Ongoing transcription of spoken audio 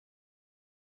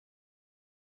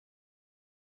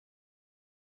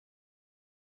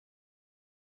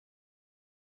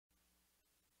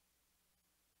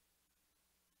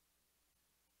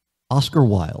Oscar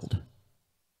Wilde,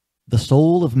 The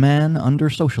Soul of Man Under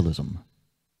Socialism,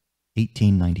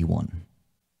 1891.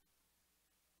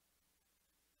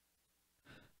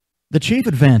 The chief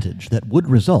advantage that would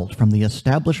result from the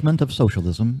establishment of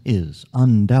socialism is,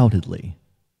 undoubtedly,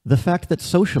 the fact that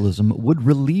socialism would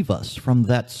relieve us from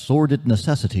that sordid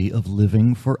necessity of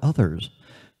living for others,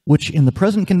 which in the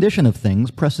present condition of things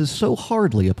presses so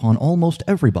hardly upon almost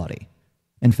everybody.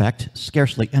 In fact,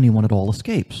 scarcely anyone at all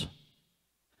escapes.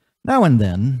 Now and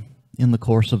then, in the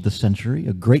course of the century,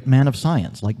 a great man of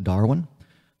science like Darwin,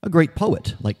 a great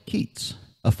poet like Keats,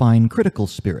 a fine critical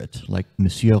spirit like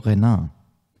Monsieur Renan,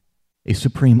 a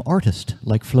supreme artist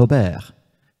like Flaubert,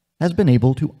 has been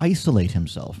able to isolate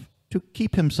himself, to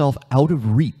keep himself out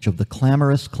of reach of the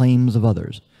clamorous claims of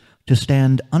others, to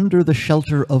stand under the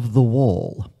shelter of the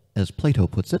wall, as Plato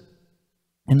puts it,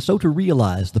 and so to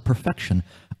realize the perfection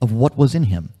of what was in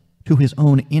him, to his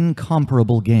own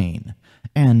incomparable gain,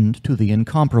 and to the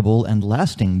incomparable and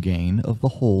lasting gain of the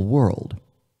whole world.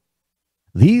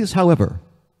 These, however,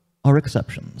 are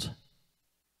exceptions.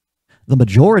 The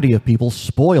majority of people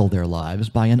spoil their lives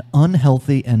by an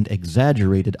unhealthy and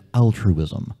exaggerated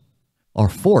altruism, are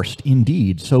forced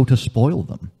indeed so to spoil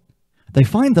them. They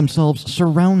find themselves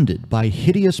surrounded by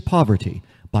hideous poverty,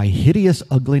 by hideous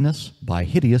ugliness, by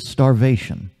hideous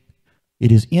starvation.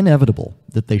 It is inevitable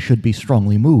that they should be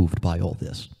strongly moved by all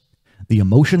this. The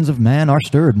emotions of man are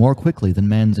stirred more quickly than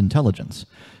man's intelligence,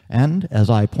 and, as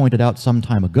I pointed out some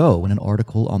time ago in an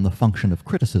article on the function of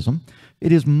criticism,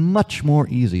 it is much more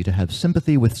easy to have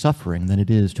sympathy with suffering than it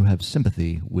is to have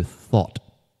sympathy with thought.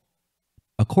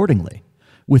 Accordingly,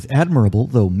 with admirable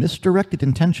though misdirected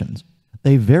intentions,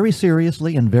 they very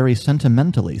seriously and very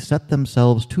sentimentally set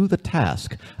themselves to the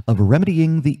task of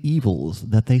remedying the evils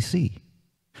that they see.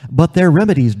 But their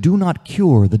remedies do not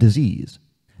cure the disease.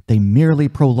 They merely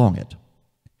prolong it.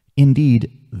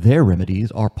 Indeed, their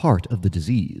remedies are part of the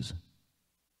disease.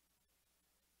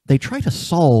 They try to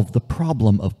solve the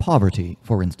problem of poverty,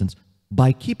 for instance,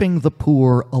 by keeping the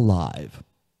poor alive,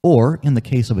 or, in the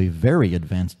case of a very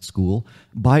advanced school,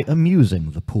 by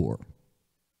amusing the poor.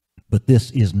 But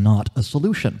this is not a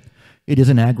solution. It is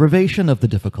an aggravation of the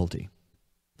difficulty.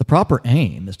 The proper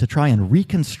aim is to try and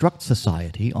reconstruct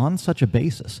society on such a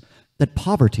basis that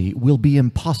poverty will be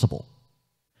impossible.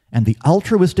 And the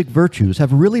altruistic virtues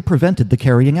have really prevented the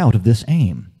carrying out of this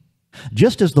aim.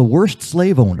 Just as the worst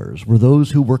slave owners were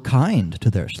those who were kind to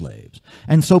their slaves,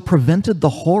 and so prevented the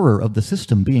horror of the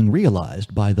system being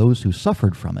realized by those who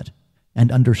suffered from it,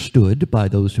 and understood by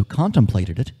those who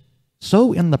contemplated it,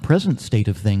 so in the present state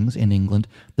of things in England,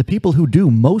 the people who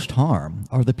do most harm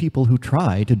are the people who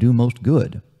try to do most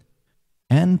good.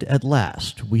 And at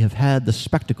last, we have had the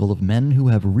spectacle of men who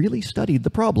have really studied the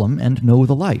problem and know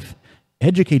the life,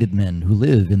 educated men who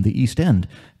live in the East End,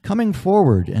 coming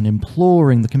forward and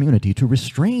imploring the community to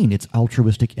restrain its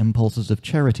altruistic impulses of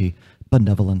charity,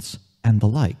 benevolence, and the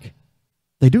like.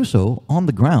 They do so on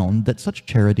the ground that such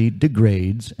charity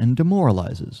degrades and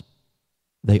demoralizes.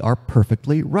 They are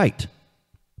perfectly right.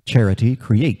 Charity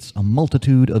creates a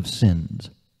multitude of sins.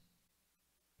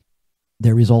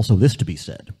 There is also this to be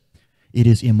said. It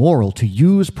is immoral to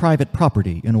use private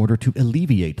property in order to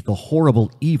alleviate the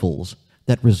horrible evils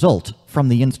that result from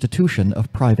the institution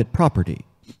of private property.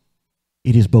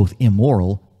 It is both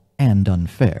immoral and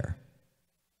unfair.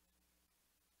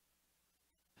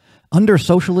 Under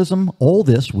socialism, all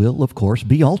this will, of course,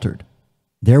 be altered.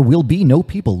 There will be no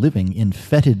people living in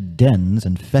fetid dens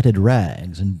and fetid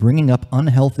rags and bringing up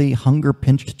unhealthy,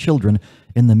 hunger-pinched children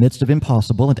in the midst of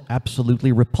impossible and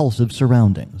absolutely repulsive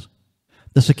surroundings.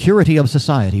 The security of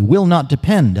society will not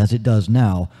depend, as it does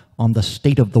now, on the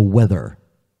state of the weather.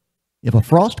 If a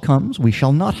frost comes, we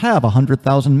shall not have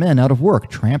 100,000 men out of work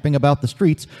tramping about the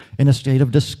streets in a state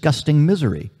of disgusting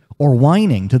misery, or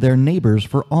whining to their neighbors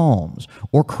for alms,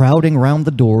 or crowding round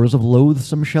the doors of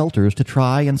loathsome shelters to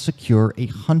try and secure a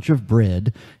hunch of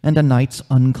bread and a night's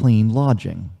unclean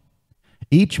lodging.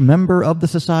 Each member of the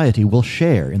society will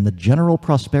share in the general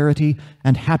prosperity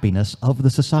and happiness of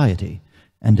the society,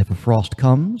 and if a frost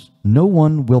comes, no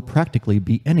one will practically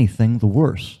be anything the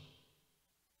worse.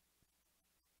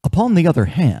 Upon the other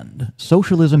hand,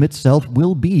 socialism itself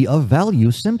will be of value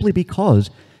simply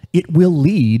because it will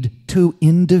lead to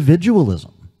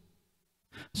individualism.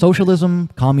 Socialism,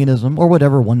 communism, or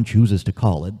whatever one chooses to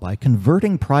call it, by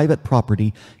converting private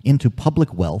property into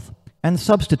public wealth and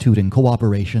substituting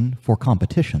cooperation for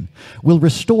competition, will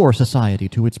restore society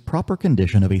to its proper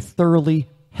condition of a thoroughly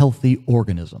healthy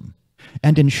organism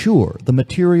and ensure the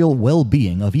material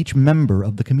well-being of each member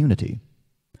of the community.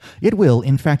 It will,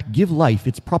 in fact, give life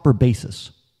its proper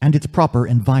basis and its proper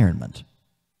environment.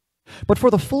 But for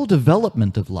the full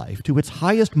development of life to its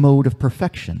highest mode of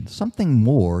perfection, something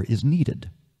more is needed.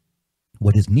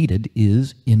 What is needed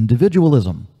is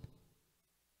individualism.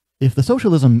 If the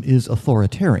socialism is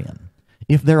authoritarian,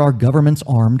 if there are governments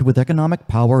armed with economic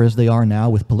power as they are now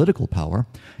with political power,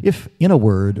 if, in a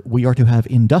word, we are to have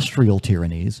industrial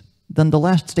tyrannies, then the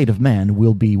last state of man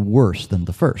will be worse than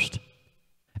the first.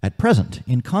 At present,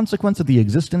 in consequence of the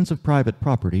existence of private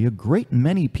property, a great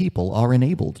many people are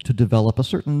enabled to develop a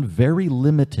certain very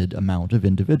limited amount of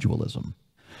individualism.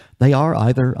 They are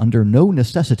either under no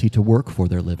necessity to work for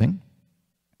their living,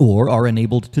 or are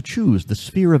enabled to choose the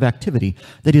sphere of activity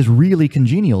that is really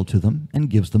congenial to them and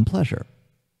gives them pleasure.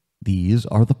 These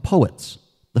are the poets,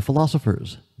 the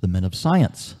philosophers, the men of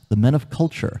science, the men of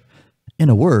culture. In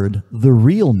a word, the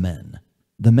real men,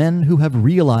 the men who have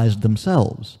realized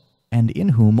themselves, and in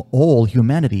whom all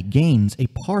humanity gains a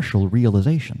partial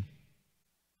realization.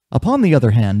 Upon the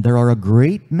other hand, there are a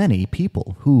great many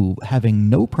people who, having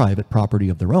no private property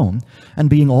of their own,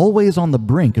 and being always on the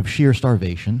brink of sheer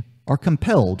starvation, are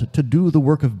compelled to do the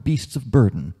work of beasts of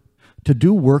burden, to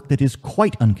do work that is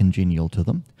quite uncongenial to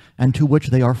them, and to which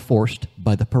they are forced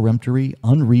by the peremptory,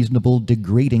 unreasonable,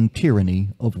 degrading tyranny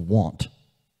of want.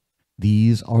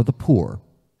 These are the poor,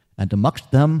 and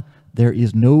amongst them there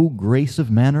is no grace of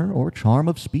manner, or charm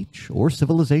of speech, or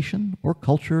civilization, or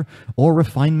culture, or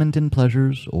refinement in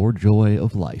pleasures, or joy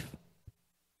of life.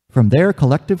 From their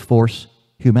collective force,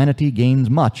 humanity gains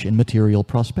much in material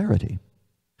prosperity.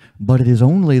 But it is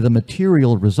only the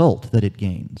material result that it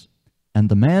gains, and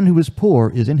the man who is poor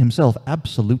is in himself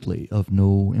absolutely of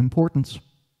no importance.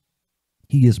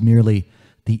 He is merely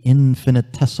the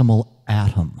infinitesimal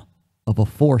atom of a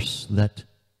force that,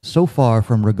 so far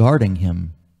from regarding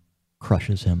him,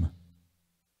 crushes him.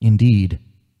 Indeed,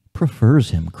 prefers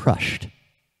him crushed,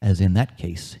 as in that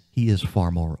case he is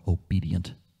far more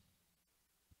obedient.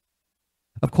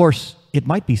 Of course, it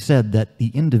might be said that the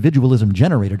individualism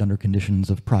generated under conditions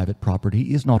of private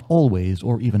property is not always,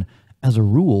 or even as a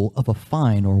rule, of a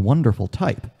fine or wonderful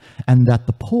type, and that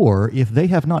the poor, if they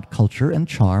have not culture and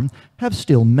charm, have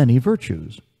still many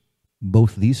virtues.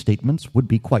 Both these statements would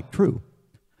be quite true.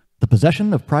 The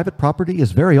possession of private property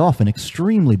is very often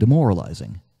extremely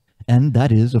demoralizing, and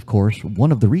that is, of course,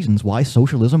 one of the reasons why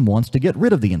socialism wants to get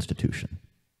rid of the institution.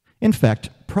 In fact,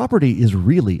 property is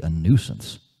really a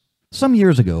nuisance. Some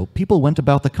years ago, people went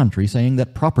about the country saying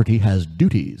that property has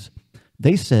duties.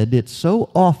 They said it so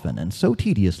often and so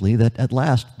tediously that at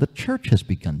last the church has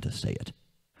begun to say it.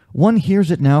 One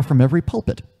hears it now from every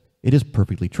pulpit. It is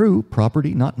perfectly true,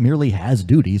 property not merely has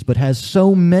duties, but has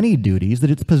so many duties that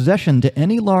its possession to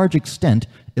any large extent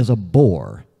is a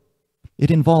bore. It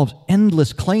involves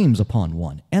endless claims upon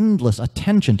one, endless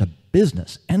attention to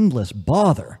business, endless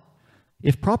bother.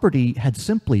 If property had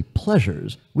simply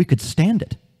pleasures, we could stand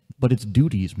it, but its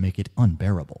duties make it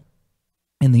unbearable.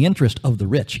 In the interest of the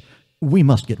rich, we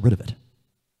must get rid of it.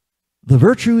 The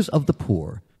virtues of the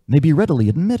poor may be readily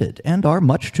admitted and are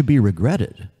much to be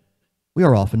regretted. We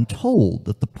are often told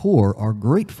that the poor are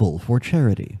grateful for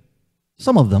charity.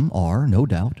 Some of them are, no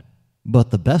doubt,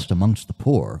 but the best amongst the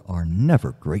poor are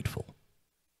never grateful.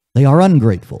 They are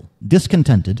ungrateful,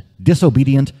 discontented,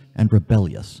 disobedient, and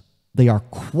rebellious. They are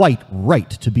quite right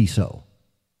to be so.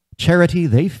 Charity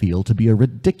they feel to be a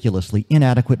ridiculously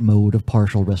inadequate mode of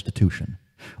partial restitution,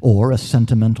 or a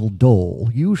sentimental dole,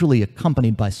 usually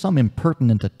accompanied by some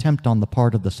impertinent attempt on the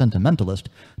part of the sentimentalist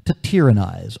to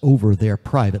tyrannize over their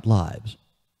private lives.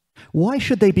 Why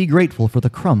should they be grateful for the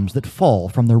crumbs that fall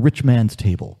from the rich man's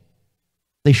table?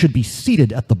 They should be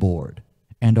seated at the board,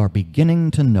 and are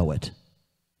beginning to know it.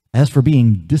 As for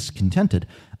being discontented,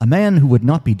 a man who would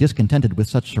not be discontented with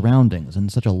such surroundings and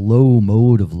such a low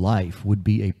mode of life would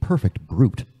be a perfect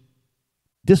brute.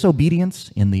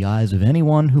 Disobedience, in the eyes of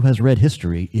anyone who has read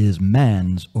history, is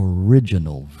man's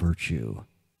original virtue.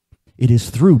 It is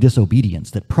through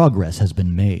disobedience that progress has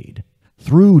been made,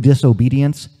 through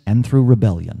disobedience and through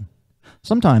rebellion.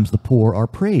 Sometimes the poor are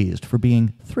praised for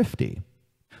being thrifty.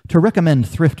 To recommend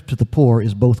thrift to the poor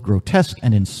is both grotesque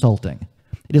and insulting.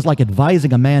 It is like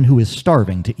advising a man who is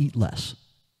starving to eat less.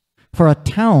 For a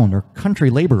town or country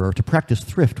laborer to practice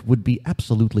thrift would be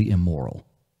absolutely immoral.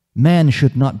 Man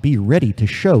should not be ready to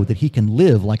show that he can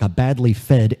live like a badly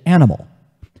fed animal.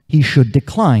 He should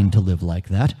decline to live like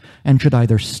that, and should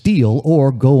either steal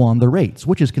or go on the rates,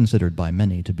 which is considered by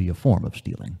many to be a form of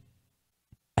stealing.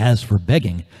 As for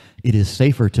begging, it is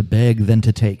safer to beg than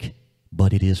to take,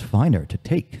 but it is finer to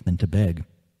take than to beg.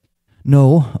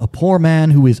 No, a poor man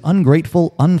who is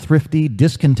ungrateful, unthrifty,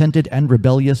 discontented, and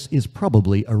rebellious is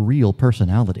probably a real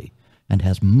personality, and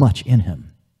has much in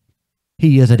him.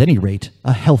 He is at any rate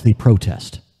a healthy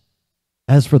protest.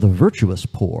 As for the virtuous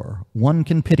poor, one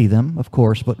can pity them, of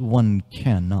course, but one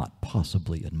cannot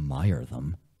possibly admire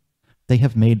them. They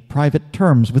have made private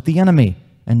terms with the enemy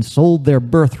and sold their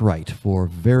birthright for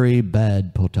very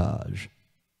bad potage.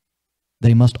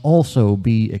 They must also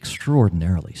be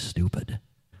extraordinarily stupid.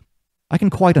 I can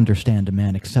quite understand a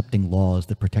man accepting laws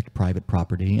that protect private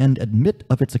property and admit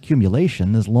of its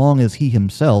accumulation as long as he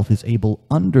himself is able,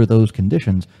 under those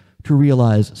conditions, to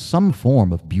realize some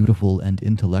form of beautiful and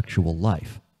intellectual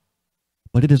life.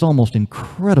 But it is almost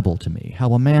incredible to me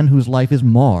how a man whose life is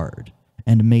marred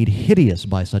and made hideous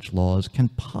by such laws can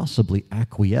possibly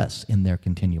acquiesce in their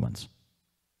continuance.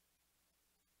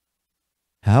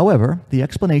 However, the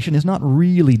explanation is not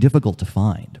really difficult to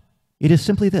find. It is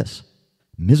simply this: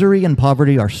 misery and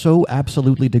poverty are so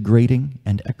absolutely degrading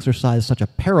and exercise such a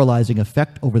paralyzing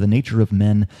effect over the nature of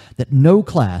men that no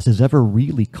class is ever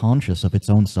really conscious of its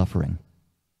own suffering.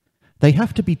 They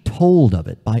have to be told of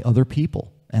it by other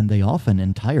people, and they often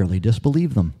entirely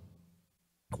disbelieve them.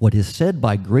 What is said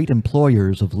by great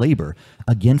employers of labor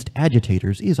against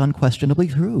agitators is unquestionably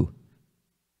true.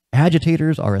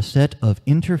 Agitators are a set of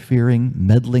interfering,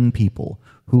 meddling people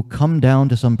who come down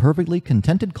to some perfectly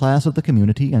contented class of the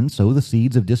community and sow the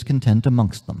seeds of discontent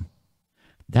amongst them.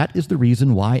 That is the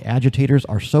reason why agitators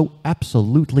are so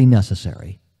absolutely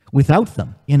necessary. Without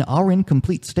them, in our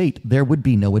incomplete state, there would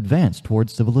be no advance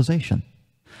towards civilization.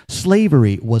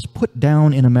 Slavery was put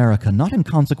down in America not in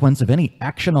consequence of any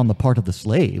action on the part of the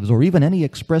slaves or even any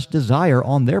expressed desire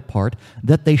on their part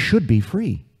that they should be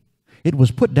free. It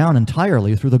was put down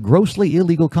entirely through the grossly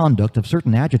illegal conduct of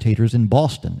certain agitators in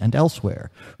Boston and elsewhere,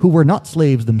 who were not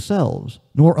slaves themselves,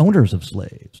 nor owners of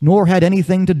slaves, nor had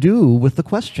anything to do with the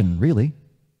question, really.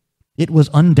 It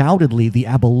was undoubtedly the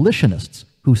abolitionists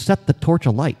who set the torch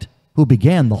alight, who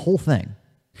began the whole thing.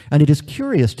 And it is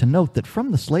curious to note that from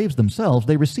the slaves themselves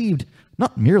they received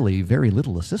not merely very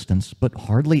little assistance, but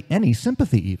hardly any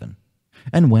sympathy even.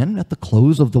 And when, at the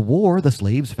close of the war, the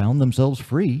slaves found themselves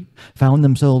free, found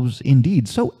themselves indeed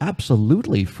so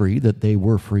absolutely free that they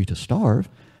were free to starve,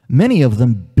 many of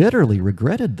them bitterly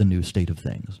regretted the new state of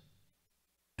things.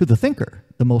 To the thinker,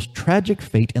 the most tragic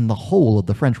fate in the whole of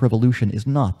the French Revolution is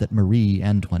not that Marie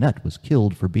Antoinette was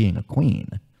killed for being a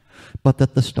queen, but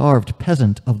that the starved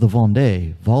peasant of the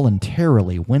Vendée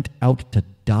voluntarily went out to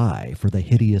die for the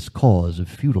hideous cause of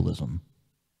feudalism.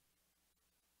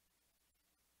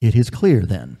 It is clear,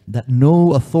 then, that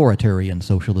no authoritarian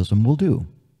socialism will do.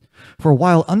 For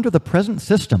while under the present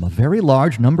system a very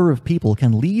large number of people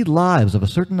can lead lives of a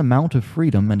certain amount of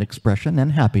freedom and expression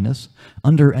and happiness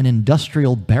under an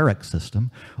industrial barrack system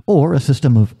or a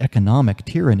system of economic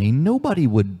tyranny, nobody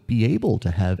would be able to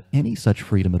have any such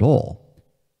freedom at all.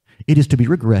 It is to be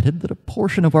regretted that a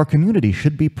portion of our community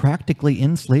should be practically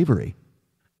in slavery.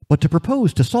 But to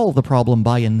propose to solve the problem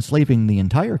by enslaving the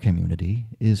entire community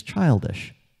is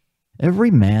childish.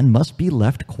 Every man must be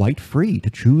left quite free to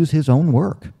choose his own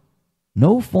work.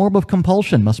 No form of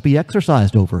compulsion must be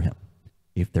exercised over him.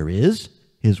 If there is,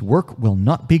 his work will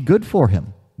not be good for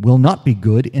him, will not be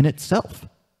good in itself,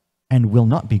 and will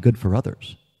not be good for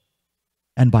others.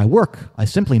 And by work, I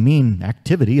simply mean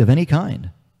activity of any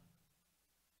kind.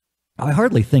 I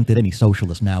hardly think that any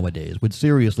socialist nowadays would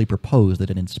seriously propose that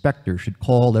an inspector should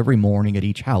call every morning at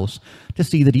each house to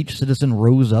see that each citizen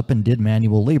rose up and did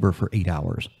manual labor for 8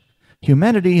 hours.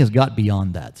 Humanity has got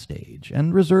beyond that stage,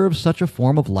 and reserves such a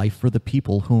form of life for the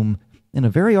people whom, in a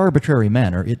very arbitrary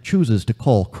manner, it chooses to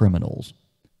call criminals.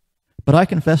 But I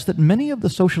confess that many of the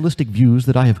socialistic views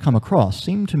that I have come across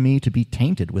seem to me to be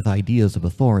tainted with ideas of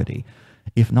authority,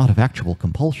 if not of actual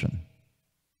compulsion.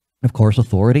 Of course,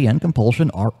 authority and compulsion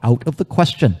are out of the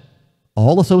question.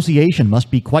 All association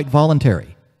must be quite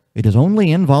voluntary. It is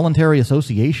only in voluntary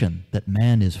association that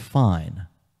man is fine.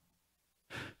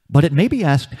 But it may be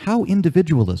asked how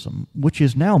individualism, which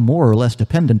is now more or less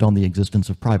dependent on the existence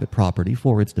of private property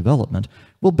for its development,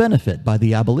 will benefit by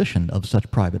the abolition of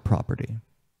such private property.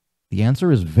 The answer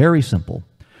is very simple.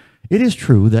 It is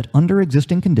true that under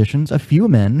existing conditions, a few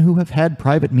men who have had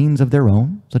private means of their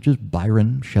own, such as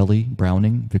Byron, Shelley,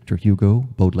 Browning, Victor Hugo,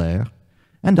 Baudelaire,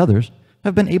 and others,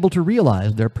 have been able to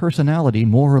realize their personality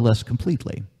more or less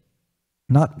completely.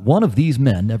 Not one of these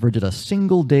men ever did a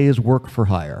single day's work for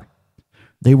hire.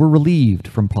 They were relieved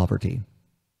from poverty.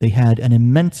 They had an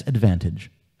immense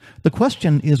advantage. The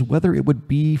question is whether it would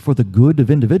be for the good of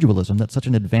individualism that such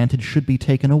an advantage should be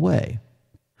taken away.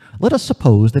 Let us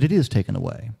suppose that it is taken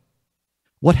away.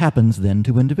 What happens then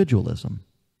to individualism?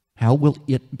 How will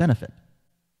it benefit?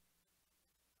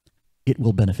 It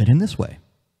will benefit in this way.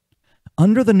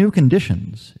 Under the new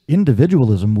conditions,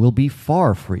 individualism will be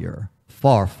far freer,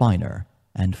 far finer,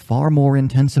 and far more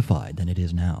intensified than it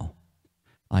is now.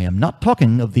 I am not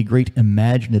talking of the great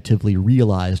imaginatively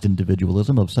realized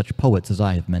individualism of such poets as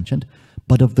I have mentioned,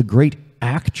 but of the great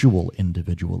actual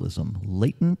individualism,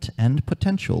 latent and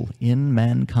potential in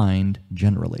mankind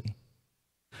generally.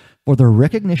 For the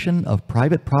recognition of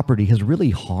private property has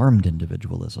really harmed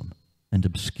individualism and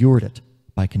obscured it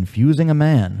by confusing a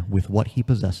man with what he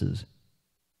possesses.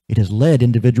 It has led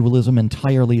individualism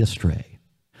entirely astray.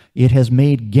 It has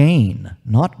made gain,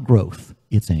 not growth,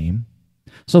 its aim,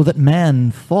 so that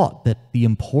man thought that the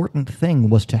important thing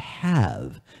was to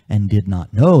have and did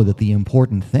not know that the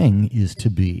important thing is to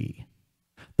be.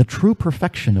 The true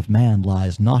perfection of man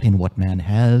lies not in what man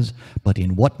has, but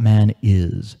in what man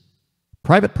is.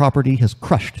 Private property has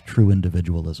crushed true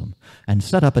individualism and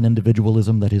set up an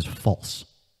individualism that is false.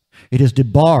 It has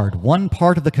debarred one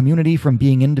part of the community from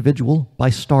being individual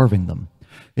by starving them.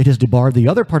 It has debarred the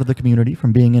other part of the community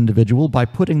from being individual by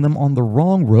putting them on the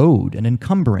wrong road and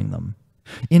encumbering them.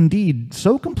 Indeed,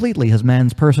 so completely has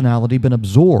man's personality been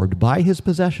absorbed by his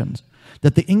possessions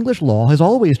that the English law has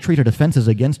always treated offenses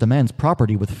against a man's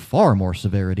property with far more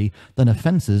severity than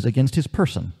offenses against his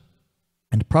person.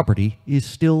 And property is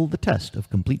still the test of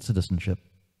complete citizenship.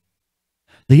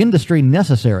 The industry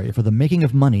necessary for the making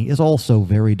of money is also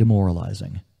very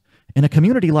demoralizing. In a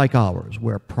community like ours,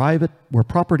 where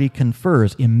property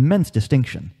confers immense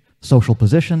distinction, social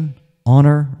position,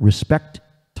 honor, respect,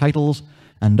 titles,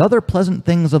 and other pleasant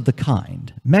things of the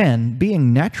kind, man,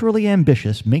 being naturally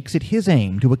ambitious, makes it his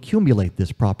aim to accumulate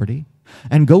this property,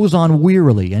 and goes on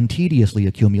wearily and tediously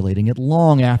accumulating it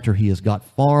long after he has got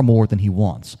far more than he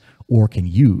wants, or can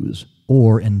use,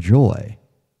 or enjoy,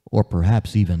 or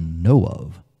perhaps even know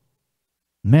of.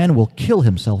 Man will kill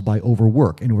himself by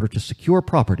overwork in order to secure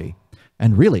property,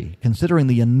 and really, considering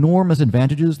the enormous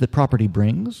advantages that property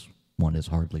brings, one is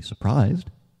hardly surprised.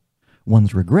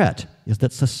 One's regret is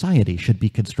that society should be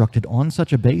constructed on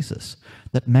such a basis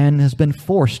that man has been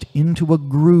forced into a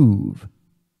groove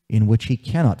in which he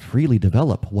cannot freely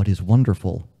develop what is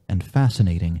wonderful and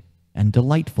fascinating and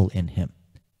delightful in him,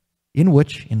 in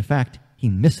which, in fact, he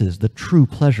misses the true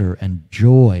pleasure and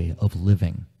joy of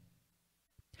living.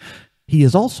 He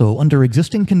is also, under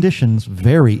existing conditions,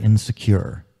 very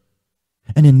insecure.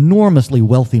 An enormously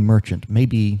wealthy merchant may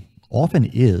be, often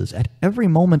is, at every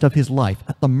moment of his life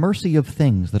at the mercy of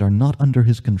things that are not under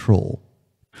his control.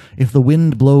 If the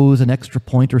wind blows an extra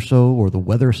point or so, or the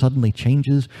weather suddenly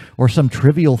changes, or some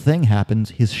trivial thing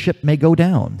happens, his ship may go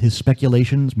down, his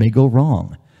speculations may go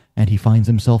wrong, and he finds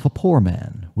himself a poor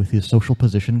man, with his social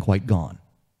position quite gone.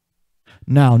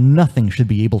 Now, nothing should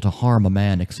be able to harm a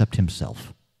man except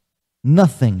himself.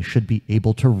 Nothing should be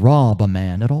able to rob a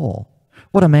man at all.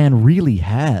 What a man really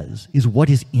has is what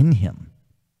is in him.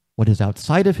 What is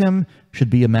outside of him should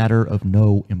be a matter of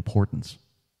no importance.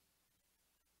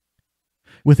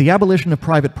 With the abolition of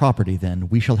private property, then,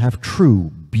 we shall have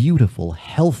true, beautiful,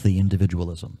 healthy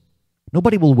individualism.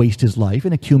 Nobody will waste his life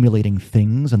in accumulating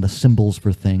things and the symbols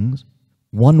for things.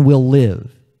 One will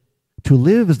live. To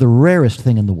live is the rarest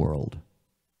thing in the world.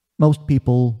 Most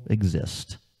people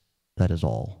exist. That is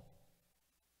all.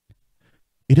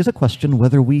 It is a question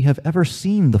whether we have ever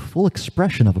seen the full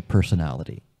expression of a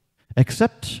personality,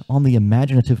 except on the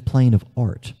imaginative plane of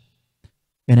art.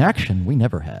 In action, we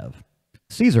never have.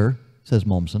 Caesar, says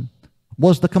Mommsen,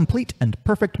 was the complete and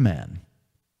perfect man.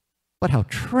 But how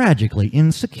tragically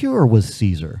insecure was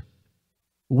Caesar!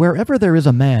 Wherever there is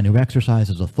a man who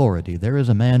exercises authority, there is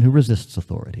a man who resists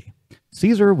authority.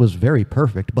 Caesar was very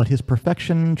perfect, but his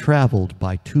perfection traveled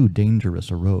by too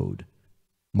dangerous a road.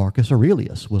 Marcus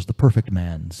Aurelius was the perfect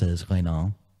man, says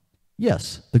Renan.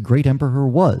 Yes, the great emperor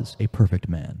was a perfect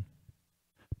man.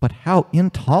 But how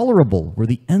intolerable were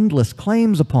the endless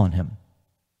claims upon him!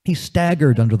 He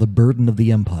staggered under the burden of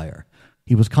the empire.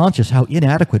 He was conscious how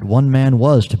inadequate one man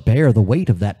was to bear the weight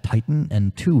of that titan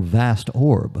and too vast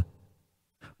orb.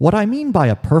 What I mean by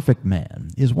a perfect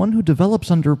man is one who develops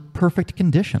under perfect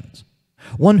conditions,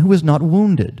 one who is not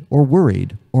wounded or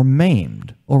worried or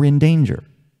maimed or in danger.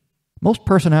 Most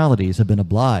personalities have been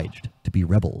obliged to be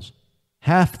rebels.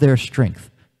 Half their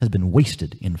strength has been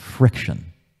wasted in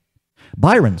friction.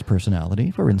 Byron's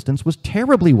personality, for instance, was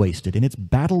terribly wasted in its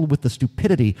battle with the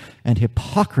stupidity and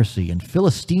hypocrisy and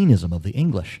Philistinism of the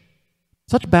English.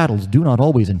 Such battles do not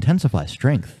always intensify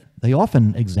strength. They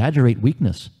often exaggerate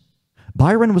weakness.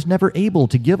 Byron was never able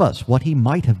to give us what he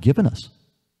might have given us.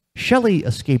 Shelley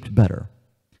escaped better.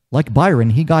 Like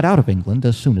Byron, he got out of England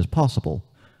as soon as possible,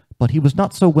 but he was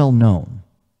not so well known.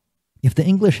 If the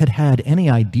English had had any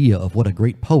idea of what a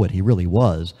great poet he really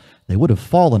was, they would have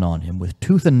fallen on him with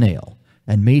tooth and nail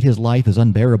and made his life as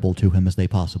unbearable to him as they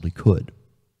possibly could.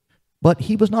 But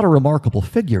he was not a remarkable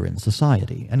figure in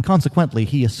society, and consequently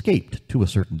he escaped to a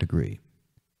certain degree.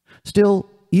 Still,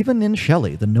 even in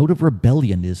Shelley, the note of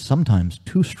rebellion is sometimes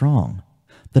too strong.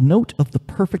 The note of the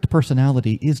perfect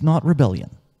personality is not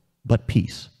rebellion, but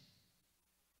peace.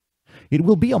 It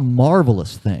will be a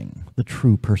marvelous thing, the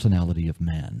true personality of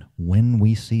man, when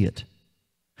we see it.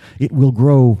 It will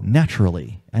grow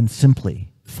naturally and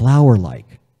simply,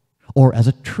 flower-like, or as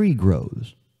a tree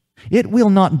grows. It will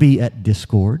not be at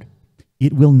discord.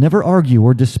 It will never argue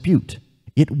or dispute.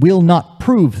 It will not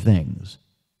prove things.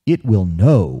 It will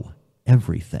know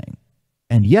everything.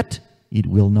 And yet it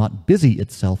will not busy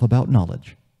itself about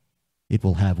knowledge. It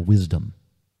will have wisdom.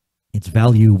 Its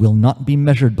value will not be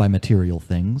measured by material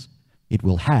things. It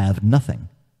will have nothing,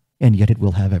 and yet it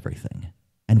will have everything.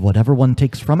 And whatever one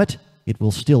takes from it, it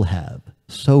will still have.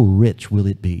 So rich will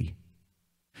it be.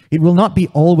 It will not be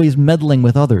always meddling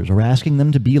with others or asking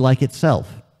them to be like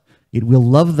itself. It will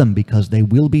love them because they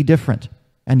will be different,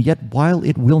 and yet while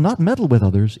it will not meddle with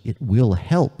others, it will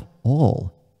help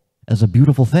all, as a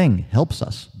beautiful thing helps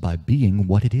us by being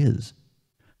what it is.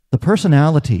 The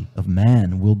personality of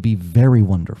man will be very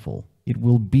wonderful. It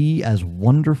will be as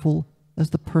wonderful as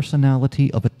the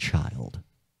personality of a child.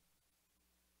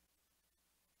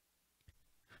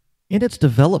 In its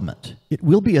development, it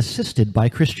will be assisted by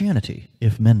Christianity,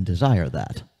 if men desire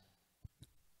that.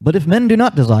 But if men do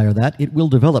not desire that, it will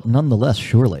develop nonetheless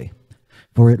surely,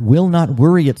 for it will not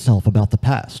worry itself about the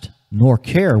past, nor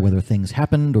care whether things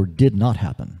happened or did not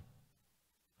happen.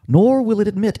 Nor will it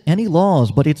admit any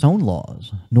laws but its own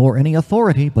laws, nor any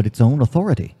authority but its own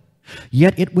authority.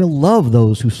 Yet it will love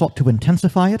those who sought to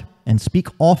intensify it and speak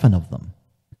often of them.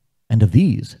 And of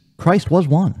these, Christ was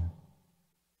one.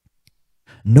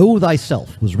 Know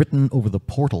thyself was written over the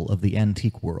portal of the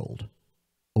antique world.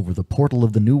 Over the portal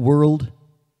of the new world,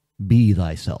 be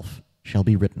thyself shall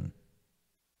be written.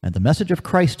 And the message of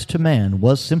Christ to man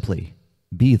was simply,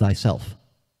 be thyself.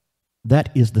 That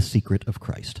is the secret of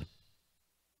Christ.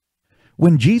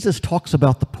 When Jesus talks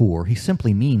about the poor, he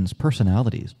simply means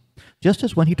personalities. Just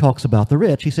as when he talks about the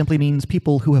rich, he simply means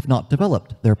people who have not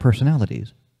developed their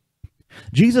personalities.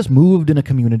 Jesus moved in a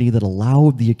community that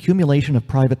allowed the accumulation of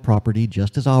private property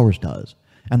just as ours does,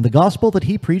 and the gospel that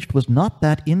he preached was not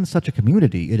that in such a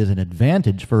community it is an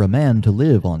advantage for a man to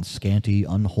live on scanty,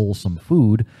 unwholesome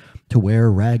food, to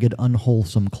wear ragged,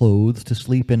 unwholesome clothes, to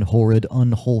sleep in horrid,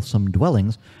 unwholesome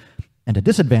dwellings, and a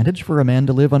disadvantage for a man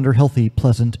to live under healthy,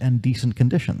 pleasant, and decent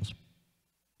conditions.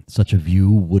 Such a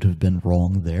view would have been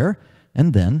wrong there,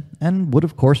 and then, and would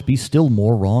of course be still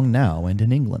more wrong now and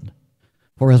in England.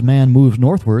 For as man moves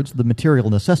northwards, the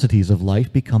material necessities of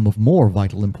life become of more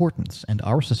vital importance, and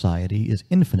our society is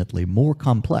infinitely more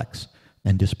complex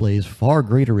and displays far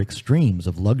greater extremes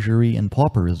of luxury and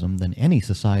pauperism than any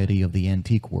society of the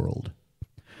antique world.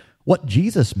 What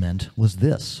Jesus meant was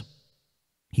this.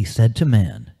 He said to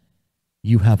man,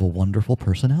 you have a wonderful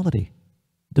personality.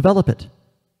 Develop it.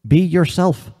 Be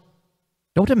yourself.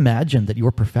 Don't imagine that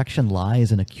your perfection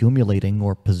lies in accumulating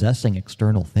or possessing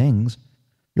external things.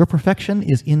 Your perfection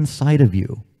is inside of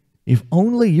you. If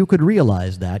only you could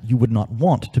realize that, you would not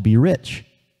want to be rich.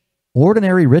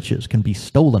 Ordinary riches can be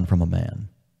stolen from a man.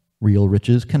 Real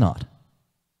riches cannot.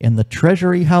 In the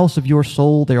treasury house of your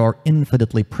soul there are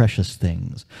infinitely precious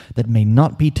things that may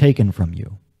not be taken from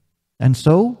you. And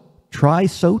so, try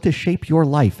so to shape your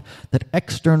life that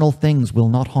external things will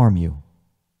not harm you.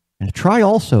 And try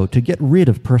also to get rid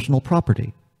of personal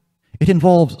property. It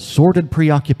involves sordid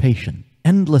preoccupation,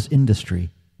 endless industry,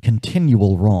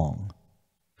 continual wrong.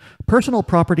 Personal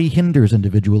property hinders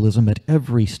individualism at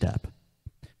every step.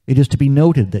 It is to be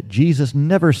noted that Jesus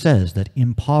never says that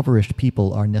impoverished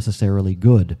people are necessarily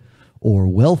good or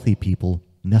wealthy people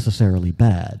necessarily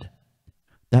bad.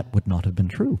 That would not have been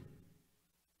true.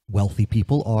 Wealthy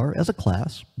people are, as a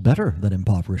class, better than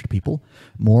impoverished people,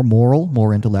 more moral,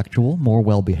 more intellectual, more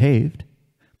well-behaved.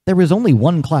 There is only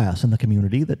one class in the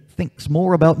community that thinks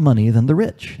more about money than the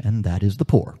rich, and that is the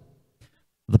poor.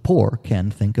 The poor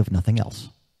can think of nothing else.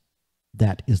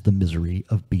 That is the misery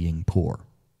of being poor.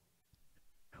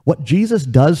 What Jesus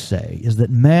does say is that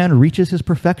man reaches his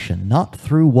perfection not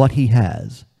through what he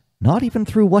has, not even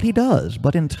through what he does,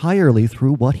 but entirely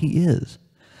through what he is.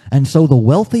 And so the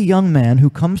wealthy young man who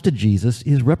comes to Jesus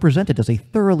is represented as a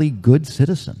thoroughly good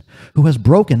citizen who has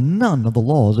broken none of the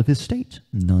laws of his state,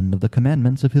 none of the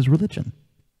commandments of his religion.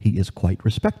 He is quite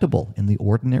respectable in the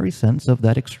ordinary sense of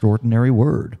that extraordinary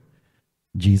word.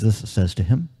 Jesus says to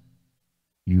him,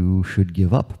 you should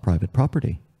give up private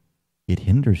property. It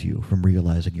hinders you from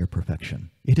realizing your perfection.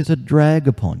 It is a drag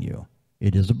upon you.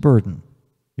 It is a burden.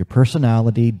 Your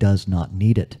personality does not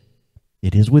need it.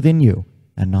 It is within you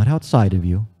and not outside of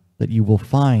you. that you will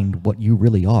find what you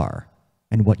really are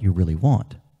and what you really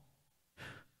want.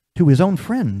 To his own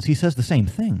friends, he says the same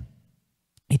thing.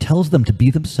 He tells them to be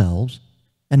themselves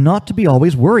and not to be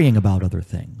always worrying about other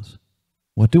things.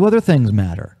 What do other things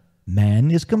matter? Man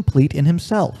is complete in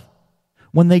himself.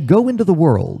 When they go into the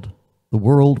world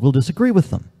will disagree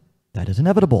with them. That is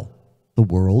inevitable. The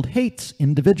world hates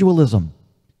individualism,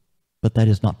 but that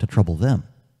is not to trouble them.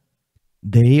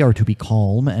 They are to be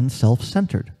calm and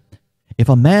self-centered. If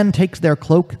a man takes their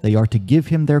cloak, they are to give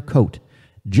him their coat,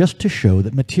 just to show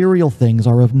that material things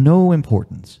are of no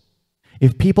importance.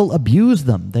 If people abuse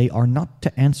them, they are not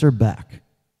to answer back.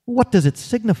 What does it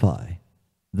signify?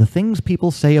 The things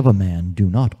people say of a man do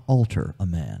not alter a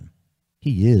man.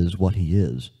 He is what he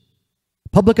is.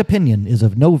 Public opinion is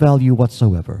of no value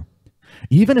whatsoever.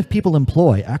 Even if people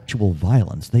employ actual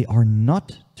violence, they are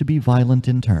not to be violent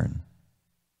in turn.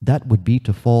 That would be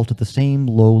to fall to the same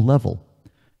low level.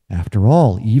 After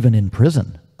all, even in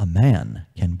prison, a man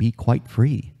can be quite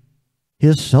free.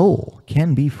 His soul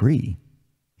can be free.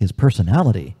 His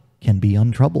personality can be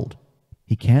untroubled.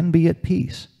 He can be at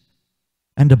peace.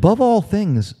 And above all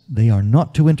things, they are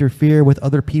not to interfere with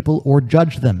other people or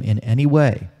judge them in any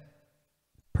way.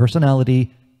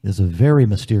 Personality is a very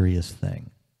mysterious thing.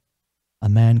 A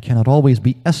man cannot always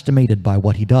be estimated by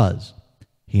what he does.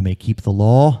 He may keep the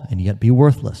law and yet be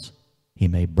worthless. He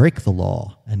may break the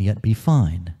law and yet be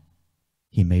fine.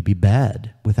 He may be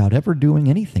bad without ever doing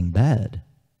anything bad.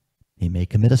 He may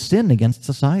commit a sin against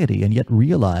society and yet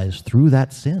realize through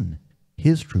that sin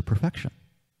his true perfection.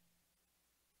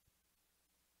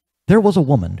 There was a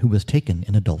woman who was taken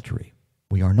in adultery.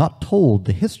 We are not told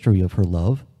the history of her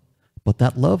love, but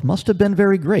that love must have been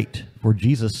very great, for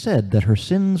Jesus said that her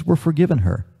sins were forgiven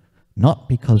her, not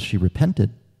because she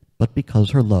repented, but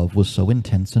because her love was so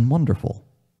intense and wonderful.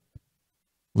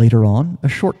 Later on, a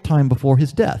short time before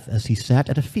his death, as he sat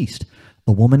at a feast,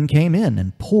 the woman came in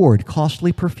and poured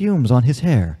costly perfumes on his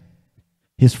hair.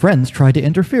 His friends tried to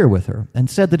interfere with her and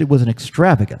said that it was an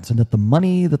extravagance and that the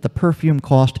money that the perfume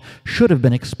cost should have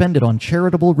been expended on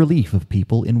charitable relief of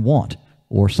people in want,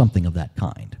 or something of that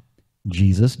kind.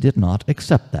 Jesus did not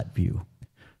accept that view.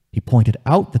 He pointed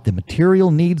out that the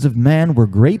material needs of man were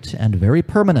great and very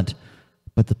permanent,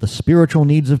 but that the spiritual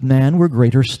needs of man were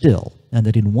greater still, and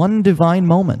that in one divine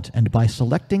moment, and by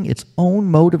selecting its own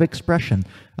mode of expression,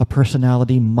 a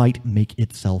personality might make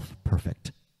itself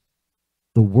perfect.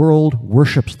 The world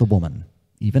worships the woman,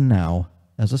 even now,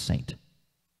 as a saint.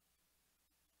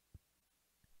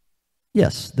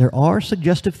 Yes, there are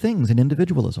suggestive things in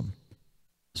individualism.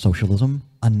 Socialism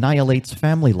annihilates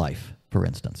family life, for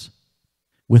instance.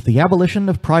 With the abolition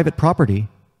of private property,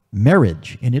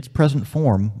 marriage in its present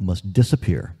form must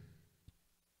disappear.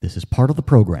 This is part of the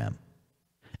program.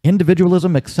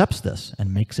 Individualism accepts this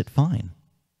and makes it fine.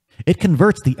 It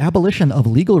converts the abolition of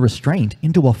legal restraint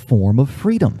into a form of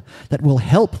freedom that will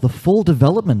help the full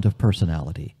development of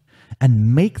personality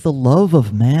and make the love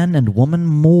of man and woman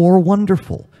more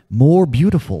wonderful, more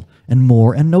beautiful, and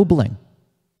more ennobling.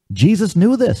 Jesus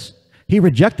knew this. He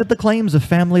rejected the claims of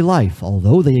family life,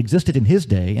 although they existed in his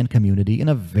day and community in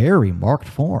a very marked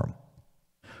form.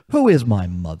 "Who is my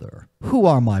mother? Who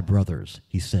are my brothers?"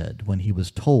 he said when he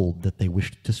was told that they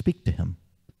wished to speak to him.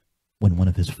 When one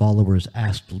of his followers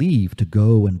asked leave to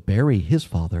go and bury his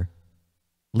father,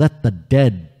 "Let the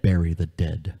dead bury the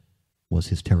dead," was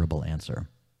his terrible answer.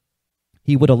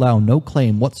 He would allow no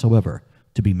claim whatsoever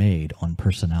to be made on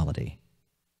personality.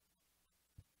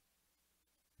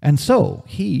 And so,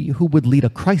 he who would lead a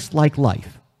Christ-like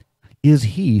life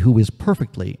is he who is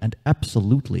perfectly and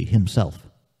absolutely himself.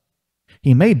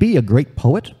 He may be a great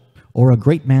poet or a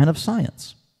great man of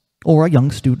science, or a young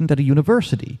student at a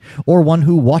university, or one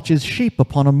who watches sheep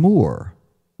upon a moor,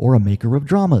 or a maker of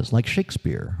dramas like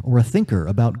Shakespeare, or a thinker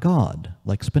about God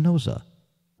like Spinoza,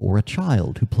 or a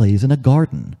child who plays in a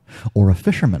garden, or a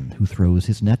fisherman who throws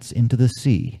his nets into the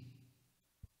sea.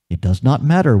 It does not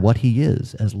matter what he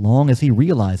is, as long as he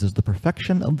realizes the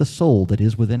perfection of the soul that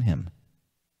is within him.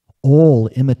 All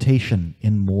imitation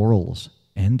in morals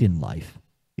and in life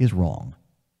is wrong.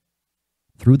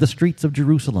 Through the streets of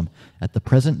Jerusalem at the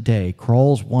present day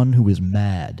crawls one who is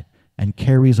mad and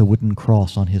carries a wooden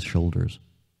cross on his shoulders.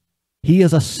 He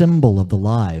is a symbol of the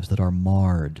lives that are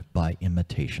marred by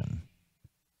imitation.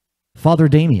 Father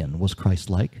Damien was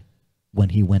Christ-like when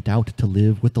he went out to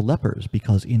live with the lepers,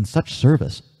 because in such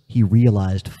service he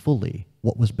realized fully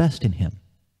what was best in him.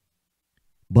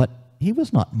 But he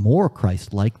was not more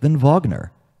Christ-like than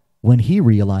Wagner when he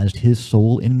realized his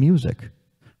soul in music,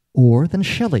 or than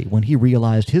Shelley when he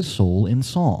realized his soul in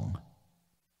song.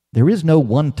 There is no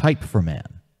one type for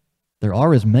man. There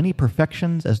are as many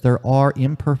perfections as there are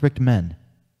imperfect men.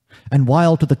 And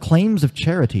while to the claims of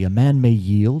charity a man may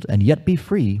yield and yet be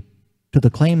free, to the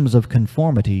claims of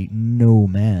conformity no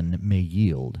man may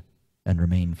yield and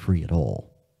remain free at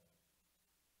all.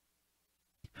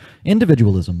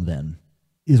 Individualism, then,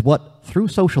 is what, through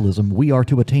socialism, we are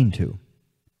to attain to.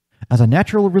 As a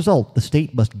natural result, the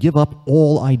state must give up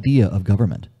all idea of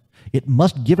government. It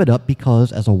must give it up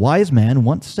because, as a wise man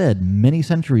once said many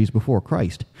centuries before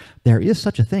Christ, there is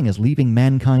such a thing as leaving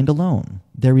mankind alone.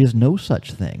 There is no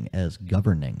such thing as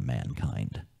governing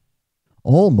mankind.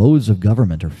 All modes of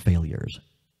government are failures.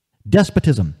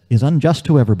 Despotism is unjust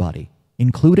to everybody,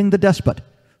 including the despot,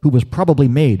 who was probably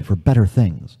made for better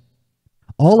things.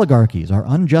 Oligarchies are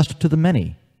unjust to the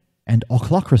many, and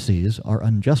ochlocracies are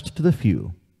unjust to the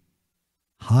few.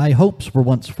 High hopes were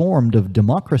once formed of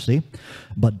democracy,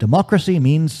 but democracy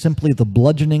means simply the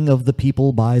bludgeoning of the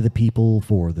people by the people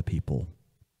for the people.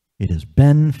 It has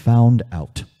been found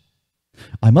out.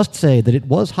 I must say that it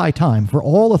was high time, for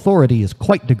all authority is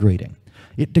quite degrading.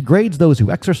 It degrades those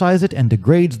who exercise it and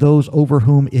degrades those over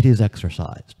whom it is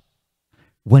exercised.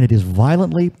 When it is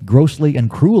violently, grossly, and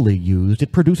cruelly used,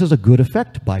 it produces a good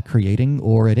effect by creating,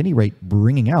 or at any rate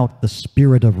bringing out, the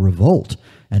spirit of revolt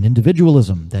and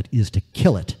individualism that is to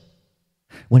kill it.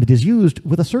 When it is used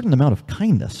with a certain amount of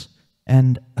kindness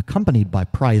and accompanied by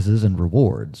prizes and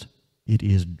rewards, it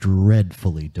is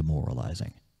dreadfully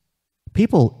demoralizing.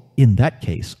 People, in that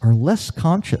case, are less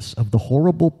conscious of the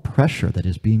horrible pressure that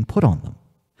is being put on them,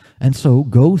 and so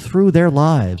go through their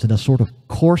lives in a sort of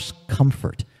coarse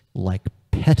comfort, like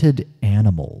petted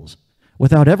animals,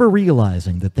 without ever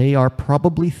realizing that they are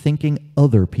probably thinking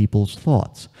other people's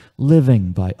thoughts,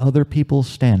 living by other people's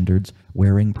standards,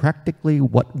 wearing practically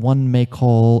what one may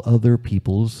call other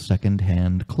people's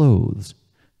second-hand clothes,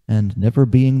 and never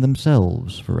being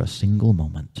themselves for a single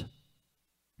moment.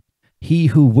 He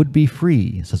who would be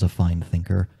free, says a fine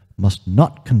thinker, must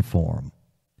not conform.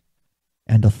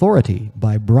 And authority,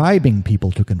 by bribing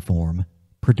people to conform,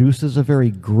 produces a very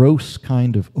gross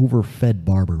kind of overfed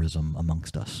barbarism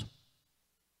amongst us.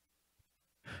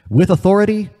 With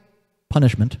authority,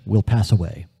 punishment will pass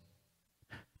away.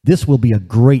 This will be a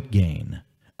great gain,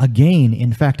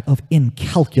 in fact, of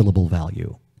incalculable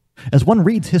value. As one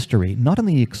reads history, not in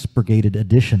the expurgated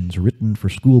editions written for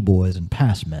schoolboys and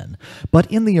passmen,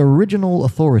 but in the original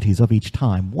authorities of each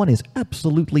time, one is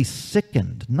absolutely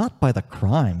sickened, not by the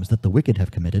crimes that the wicked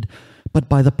have committed, but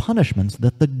by the punishments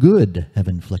that the good have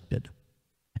inflicted.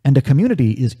 And a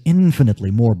community is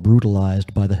infinitely more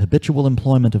brutalized by the habitual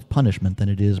employment of punishment than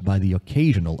it is by the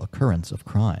occasional occurrence of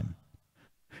crime.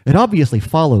 It obviously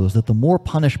follows that the more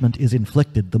punishment is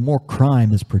inflicted, the more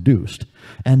crime is produced,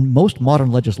 and most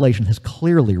modern legislation has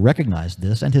clearly recognized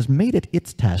this and has made it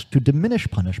its task to diminish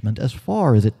punishment as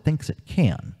far as it thinks it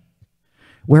can.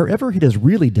 Wherever it has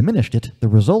really diminished it, the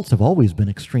results have always been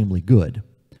extremely good.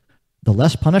 The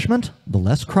less punishment, the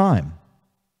less crime.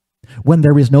 When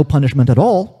there is no punishment at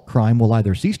all, crime will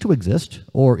either cease to exist,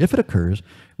 or if it occurs,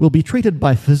 will be treated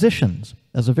by physicians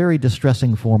as a very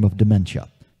distressing form of dementia,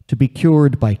 to be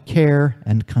cured by care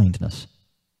and kindness.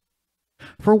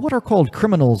 For what are called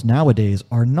criminals nowadays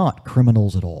are not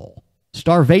criminals at all.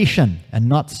 Starvation and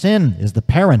not sin is the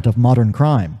parent of modern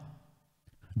crime.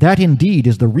 That indeed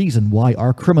is the reason why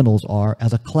our criminals are,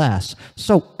 as a class,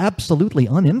 so absolutely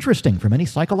uninteresting from any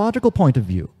psychological point of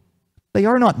view. They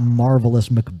are not marvelous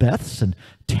Macbeths and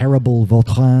terrible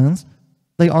Vautrins.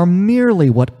 They are merely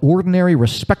what ordinary,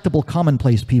 respectable,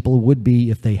 commonplace people would be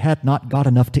if they had not got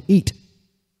enough to eat.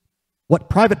 When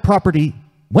private property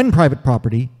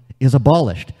is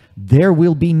abolished, there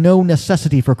will be no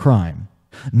necessity for crime,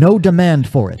 no demand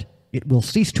for it. It will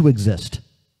cease to exist.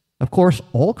 Of course,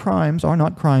 all crimes are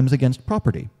not crimes against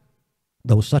property,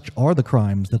 though such are the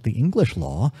crimes that the English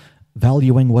law,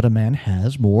 valuing what a man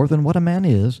has more than what a man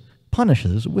is,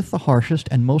 punishes with the harshest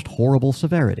and most horrible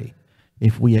severity,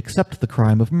 if we accept the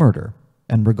crime of murder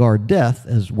and regard death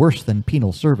as worse than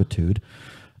penal servitude,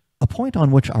 a point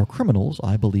on which our criminals,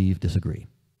 I believe, disagree.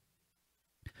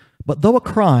 But though a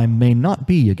crime may not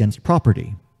be against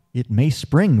property, it may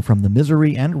spring from the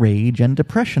misery and rage and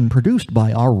depression produced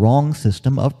by our wrong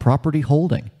system of property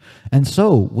holding, and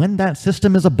so, when that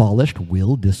system is abolished,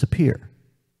 will disappear.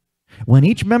 When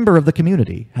each member of the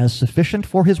community has sufficient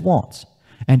for his wants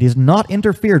and is not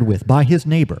interfered with by his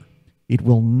neighbor, it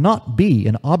will not be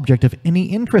an object of any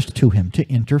interest to him to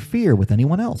interfere with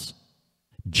anyone else.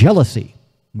 Jealousy,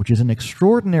 which is an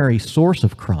extraordinary source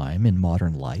of crime in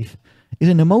modern life, is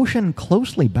an emotion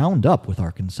closely bound up with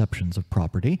our conceptions of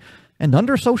property, and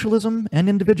under socialism and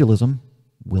individualism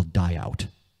will die out.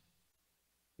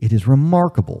 It is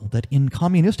remarkable that in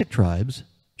communistic tribes,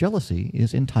 jealousy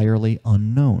is entirely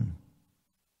unknown.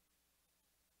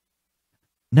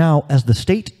 Now, as the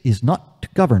state is not to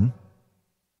govern,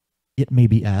 it may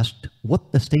be asked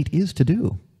what the state is to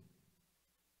do.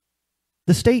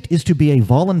 The state is to be a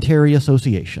voluntary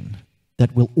association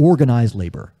that will organize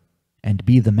labor and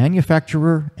be the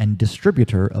manufacturer and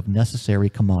distributor of necessary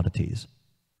commodities.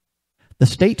 The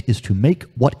state is to make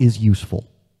what is useful.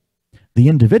 The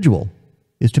individual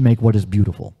is to make what is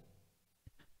beautiful.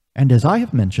 And as I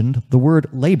have mentioned, the word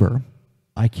labor,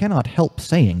 I cannot help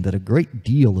saying that a great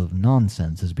deal of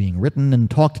nonsense is being written and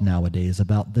talked nowadays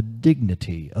about the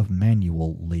dignity of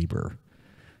manual labor.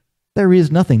 There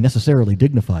is nothing necessarily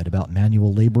dignified about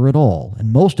manual labor at all,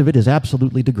 and most of it is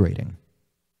absolutely degrading.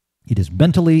 It is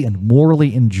mentally and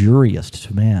morally injurious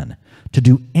to man to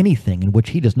do anything in which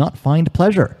he does not find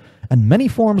pleasure, and many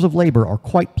forms of labor are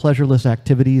quite pleasureless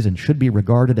activities and should be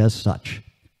regarded as such.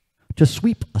 To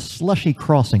sweep a slushy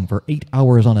crossing for 8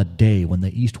 hours on a day when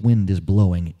the east wind is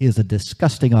blowing is a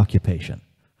disgusting occupation.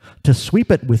 To sweep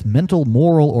it with mental,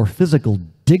 moral, or physical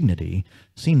dignity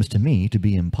seems to me to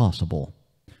be impossible.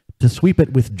 To sweep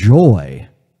it with joy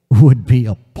would be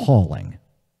appalling.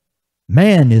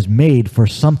 Man is made for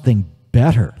something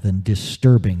better than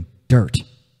disturbing dirt.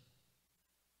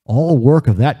 All work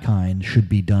of that kind should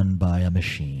be done by a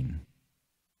machine.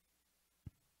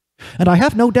 And I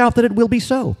have no doubt that it will be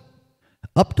so.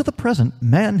 Up to the present,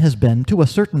 man has been, to a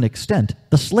certain extent,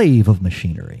 the slave of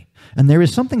machinery, and there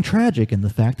is something tragic in the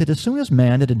fact that as soon as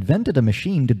man had invented a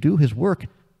machine to do his work,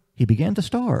 he began to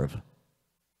starve.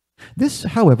 This,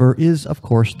 however, is, of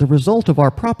course, the result of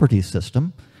our property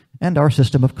system and our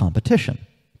system of competition.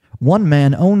 One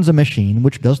man owns a machine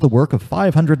which does the work of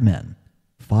 500 men.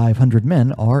 500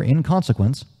 men are, in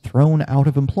consequence, thrown out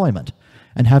of employment,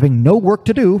 and having no work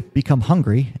to do, become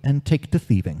hungry and take to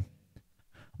thieving.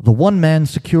 The one man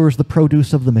secures the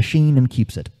produce of the machine and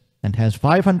keeps it, and has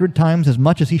 500 times as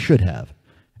much as he should have,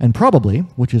 and probably,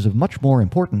 which is of much more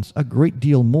importance, a great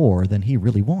deal more than he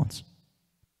really wants.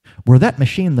 Were that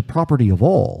machine the property of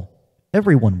all,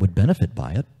 everyone would benefit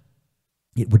by it.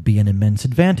 It would be an immense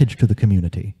advantage to the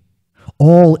community.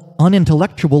 All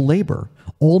unintellectual labor,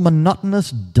 all monotonous,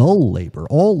 dull labor,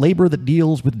 all labor that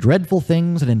deals with dreadful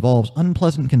things and involves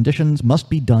unpleasant conditions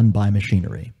must be done by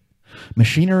machinery.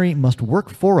 Machinery must work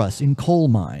for us in coal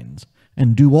mines,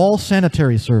 and do all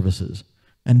sanitary services,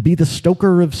 and be the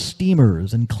stoker of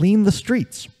steamers, and clean the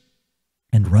streets,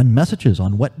 and run messages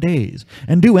on wet days,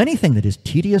 and do anything that is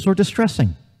tedious or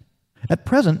distressing. At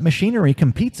present, machinery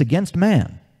competes against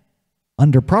man.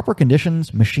 Under proper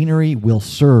conditions, machinery will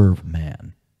serve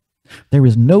man. There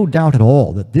is no doubt at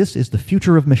all that this is the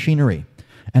future of machinery,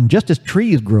 and just as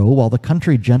trees grow while the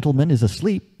country gentleman is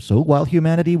asleep, so while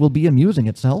humanity will be amusing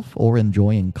itself or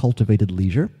enjoying cultivated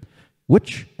leisure,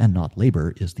 which, and not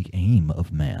labor, is the aim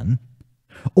of man,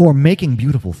 or making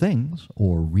beautiful things,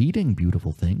 or reading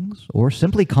beautiful things, or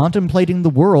simply contemplating the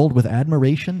world with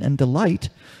admiration and delight,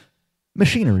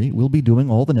 machinery will be doing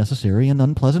all the necessary and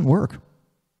unpleasant work.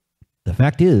 The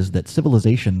fact is that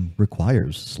civilization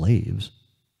requires slaves.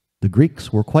 The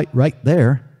Greeks were quite right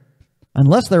there.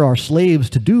 Unless there are slaves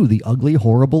to do the ugly,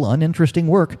 horrible, uninteresting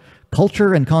work,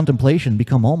 culture and contemplation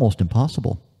become almost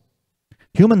impossible.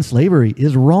 Human slavery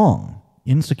is wrong,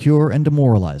 insecure, and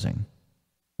demoralizing.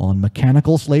 On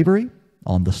mechanical slavery,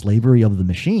 on the slavery of the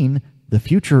machine, the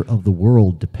future of the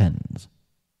world depends.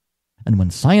 And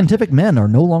when scientific men are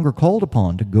no longer called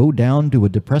upon to go down to a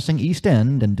depressing East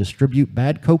End and distribute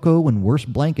bad cocoa and worse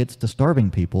blankets to starving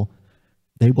people,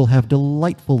 they will have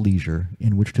delightful leisure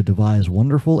in which to devise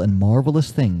wonderful and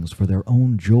marvelous things for their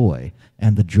own joy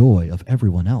and the joy of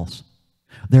everyone else.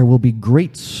 There will be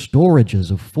great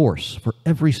storages of force for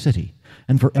every city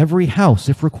and for every house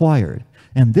if required,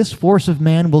 and this force of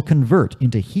man will convert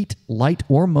into heat, light,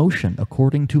 or motion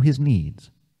according to his needs.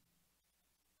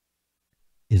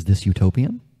 Is this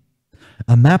utopian?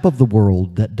 A map of the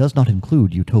world that does not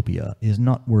include utopia is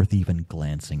not worth even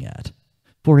glancing at,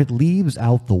 for it leaves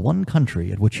out the one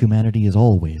country at which humanity is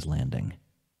always landing.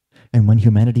 And when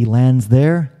humanity lands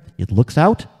there, it looks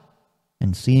out,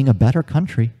 and seeing a better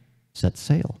country, sets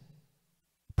sail.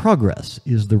 Progress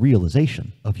is the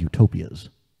realization of utopias.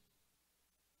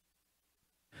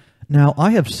 Now,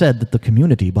 I have said that the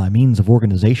community, by means of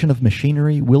organization of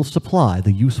machinery, will supply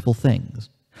the useful things,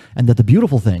 and that the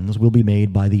beautiful things will be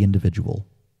made by the individual.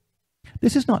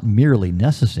 This is not merely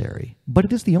necessary, but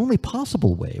it is the only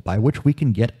possible way by which we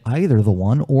can get either the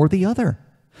one or the other.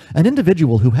 An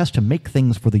individual who has to make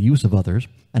things for the use of others,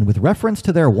 and with reference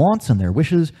to their wants and their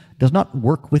wishes, does not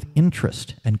work with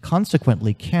interest, and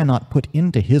consequently cannot put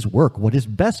into his work what is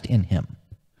best in him.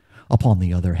 Upon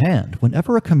the other hand,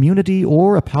 whenever a community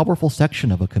or a powerful section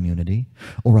of a community,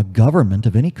 or a government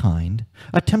of any kind,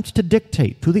 attempts to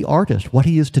dictate to the artist what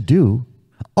he is to do,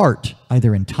 art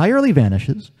either entirely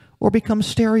vanishes or becomes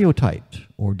stereotyped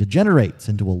or degenerates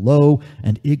into a low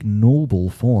and ignoble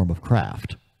form of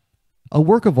craft. A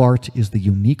work of art is the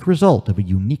unique result of a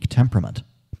unique temperament.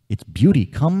 Its beauty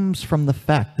comes from the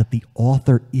fact that the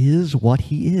author is what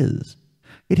he is.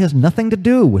 It has nothing to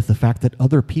do with the fact that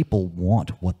other people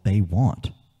want what they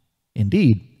want.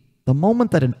 Indeed, the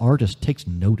moment that an artist takes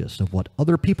notice of what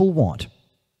other people want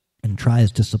and tries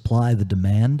to supply the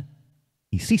demand,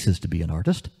 he ceases to be an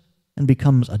artist and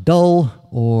becomes a dull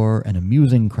or an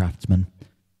amusing craftsman,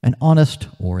 an honest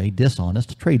or a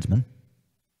dishonest tradesman.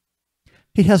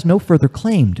 He has no further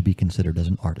claim to be considered as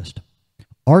an artist.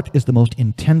 Art is the most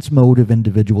intense mode of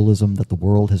individualism that the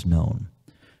world has known.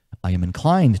 I am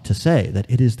inclined to say that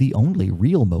it is the only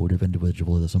real mode of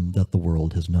individualism that the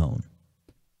world has known.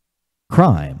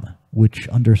 Crime, which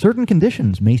under certain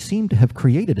conditions may seem to have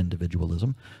created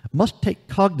individualism, must take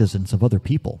cognizance of other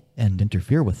people and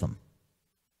interfere with them.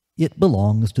 It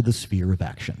belongs to the sphere of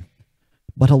action.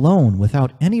 But alone,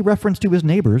 without any reference to his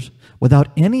neighbors, without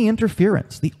any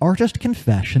interference, the artist can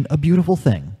fashion a beautiful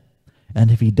thing. And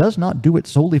if he does not do it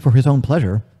solely for his own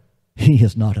pleasure, he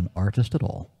is not an artist at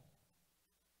all.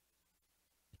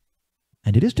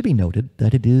 And it is to be noted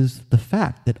that it is the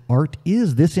fact that art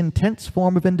is this intense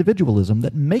form of individualism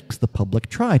that makes the public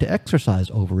try to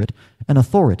exercise over it an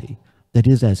authority that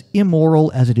is as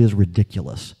immoral as it is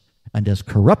ridiculous, and as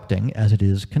corrupting as it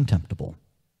is contemptible.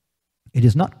 It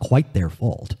is not quite their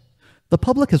fault. The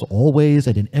public has always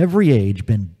and in every age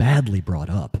been badly brought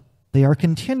up. They are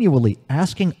continually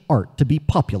asking art to be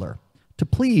popular, to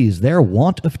please their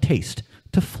want of taste,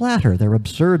 to flatter their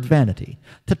absurd vanity,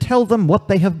 to tell them what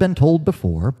they have been told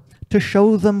before, to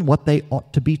show them what they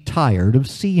ought to be tired of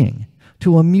seeing,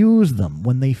 to amuse them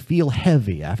when they feel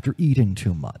heavy after eating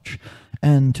too much,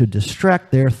 and to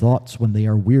distract their thoughts when they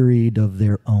are wearied of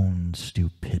their own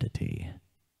stupidity.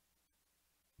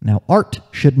 Now, art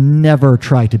should never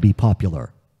try to be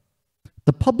popular.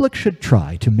 The public should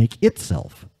try to make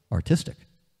itself artistic.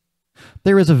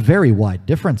 There is a very wide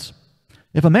difference.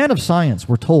 If a man of science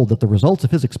were told that the results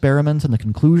of his experiments and the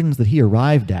conclusions that he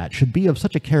arrived at should be of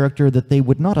such a character that they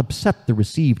would not upset the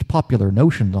received popular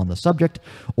notions on the subject,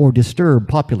 or disturb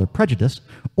popular prejudice,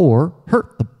 or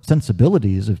hurt the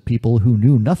sensibilities of people who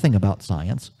knew nothing about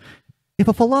science, if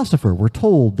a philosopher were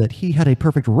told that he had a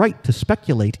perfect right to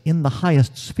speculate in the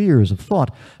highest spheres of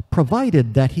thought,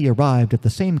 provided that he arrived at the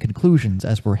same conclusions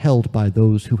as were held by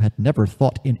those who had never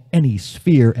thought in any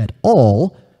sphere at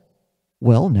all,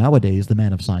 well, nowadays the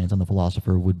man of science and the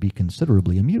philosopher would be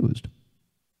considerably amused.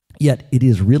 Yet it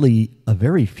is really a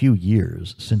very few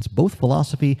years since both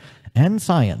philosophy and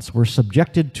science were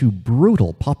subjected to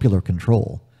brutal popular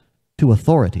control, to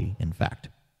authority, in fact.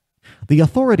 The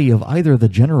authority of either the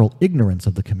general ignorance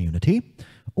of the community,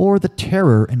 or the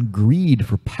terror and greed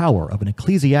for power of an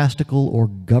ecclesiastical or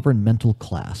governmental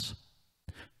class.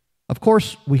 Of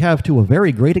course, we have to a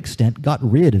very great extent got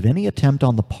rid of any attempt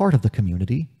on the part of the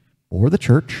community, or the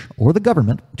church, or the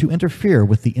government, to interfere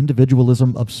with the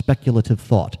individualism of speculative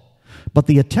thought. But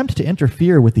the attempt to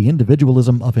interfere with the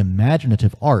individualism of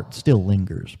imaginative art still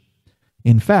lingers.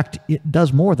 In fact, it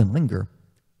does more than linger.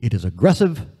 It is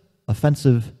aggressive,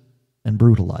 offensive, and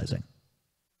brutalizing.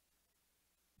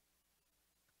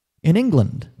 In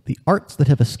England, the arts that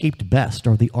have escaped best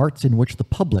are the arts in which the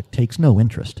public takes no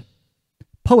interest.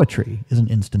 Poetry is an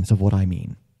instance of what I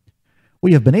mean.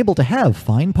 We have been able to have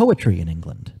fine poetry in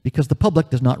England because the public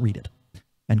does not read it,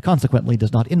 and consequently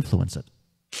does not influence it.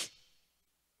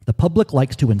 The public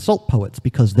likes to insult poets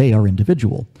because they are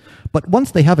individual, but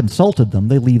once they have insulted them,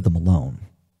 they leave them alone.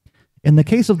 In the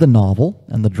case of the novel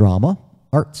and the drama,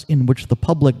 arts in which the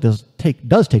public does take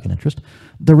an interest,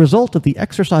 the result of the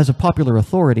exercise of popular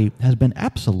authority has been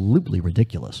absolutely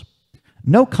ridiculous.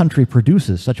 No country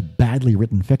produces such badly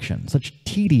written fiction, such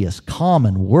tedious,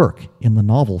 common work in the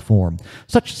novel form,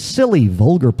 such silly,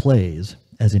 vulgar plays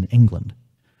as in England.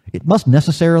 It must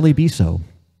necessarily be so.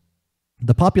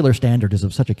 The popular standard is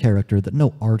of such a character that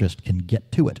no artist can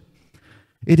get to it.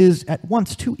 It is at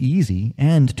once too easy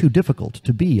and too difficult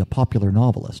to be a popular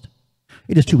novelist.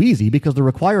 It is too easy because the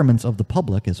requirements of the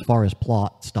public as far as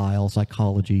plot, style,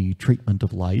 psychology, treatment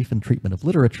of life, and treatment of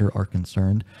literature are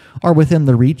concerned are within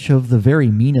the reach of the very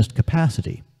meanest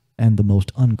capacity and the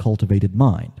most uncultivated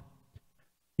mind.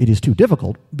 It is too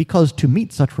difficult because to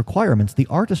meet such requirements the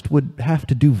artist would have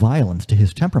to do violence to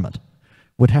his temperament,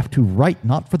 would have to write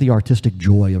not for the artistic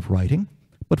joy of writing,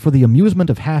 but for the amusement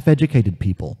of half-educated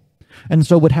people, and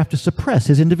so would have to suppress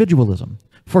his individualism,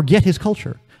 forget his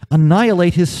culture,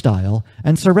 annihilate his style,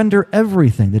 and surrender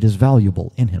everything that is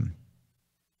valuable in him.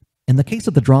 In the case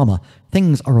of the drama,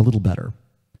 things are a little better.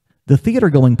 The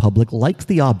theater-going public likes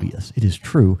the obvious, it is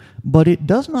true, but it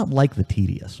does not like the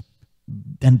tedious.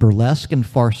 And burlesque and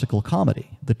farcical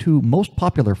comedy, the two most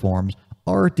popular forms,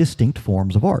 are distinct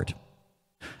forms of art.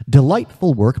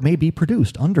 Delightful work may be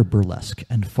produced under burlesque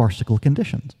and farcical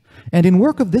conditions, and in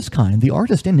work of this kind the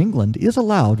artist in England is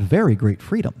allowed very great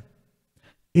freedom.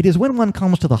 It is when one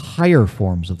comes to the higher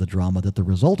forms of the drama that the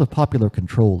result of popular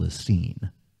control is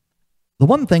seen. The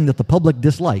one thing that the public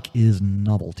dislike is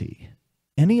novelty.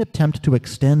 Any attempt to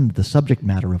extend the subject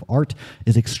matter of art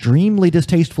is extremely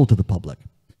distasteful to the public,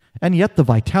 and yet the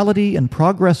vitality and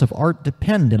progress of art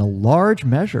depend in a large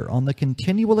measure on the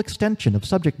continual extension of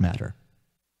subject matter.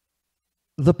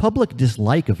 The public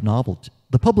dislike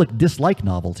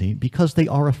novelty because they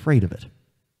are afraid of it.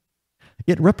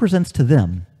 It represents to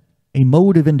them a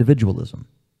mode of individualism,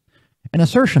 an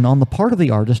assertion on the part of the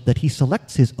artist that he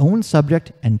selects his own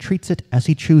subject and treats it as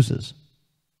he chooses.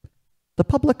 The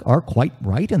public are quite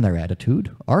right in their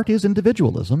attitude. Art is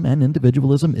individualism, and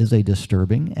individualism is a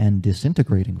disturbing and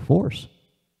disintegrating force.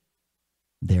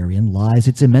 Therein lies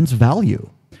its immense value,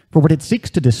 for what it seeks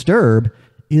to disturb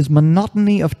is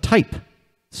monotony of type,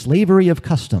 slavery of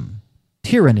custom,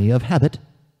 tyranny of habit,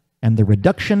 and the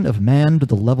reduction of man to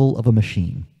the level of a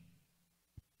machine.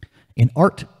 In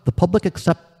art, the public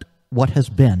accept what has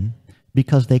been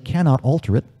because they cannot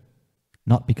alter it,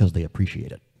 not because they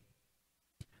appreciate it.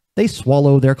 They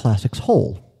swallow their classics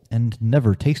whole and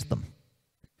never taste them.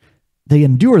 They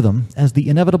endure them as the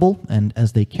inevitable, and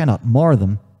as they cannot mar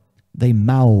them, they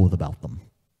mouth about them.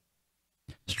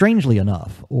 Strangely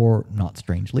enough, or not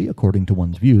strangely, according to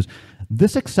one's views,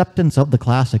 this acceptance of the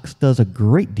classics does a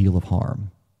great deal of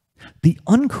harm. The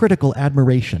uncritical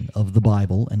admiration of the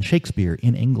Bible and Shakespeare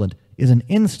in England is an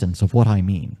instance of what I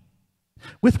mean.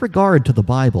 With regard to the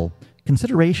Bible,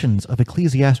 considerations of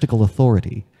ecclesiastical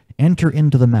authority enter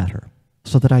into the matter,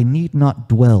 so that I need not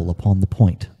dwell upon the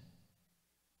point.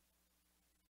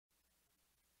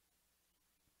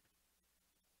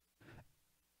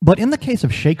 But in the case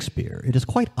of Shakespeare, it is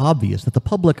quite obvious that the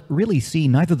public really see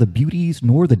neither the beauties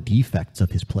nor the defects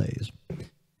of his plays.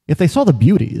 If they saw the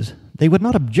beauties, they would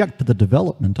not object to the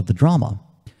development of the drama.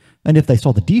 And if they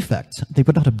saw the defects, they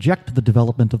would not object to the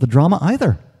development of the drama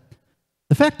either.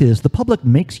 The fact is, the public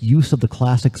makes use of the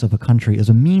classics of a country as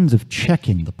a means of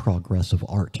checking the progress of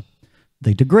art.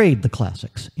 They degrade the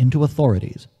classics into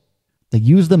authorities. They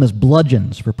use them as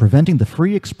bludgeons for preventing the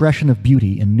free expression of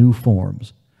beauty in new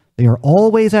forms. They are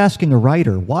always asking a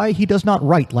writer why he does not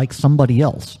write like somebody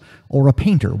else, or a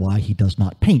painter why he does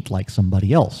not paint like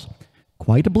somebody else,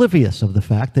 quite oblivious of the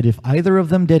fact that if either of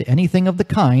them did anything of the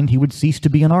kind, he would cease to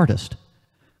be an artist.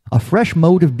 A fresh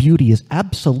mode of beauty is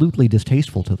absolutely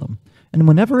distasteful to them, and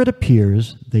whenever it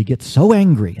appears, they get so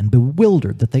angry and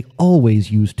bewildered that they always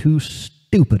use two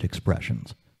stupid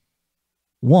expressions.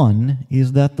 One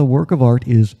is that the work of art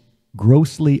is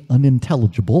grossly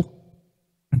unintelligible,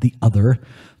 the other,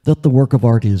 that the work of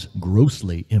art is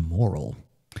grossly immoral.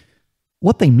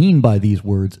 What they mean by these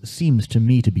words seems to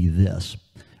me to be this.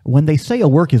 When they say a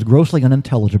work is grossly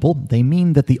unintelligible, they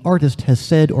mean that the artist has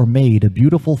said or made a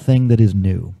beautiful thing that is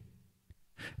new.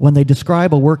 When they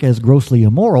describe a work as grossly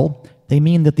immoral, they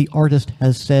mean that the artist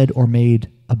has said or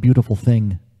made a beautiful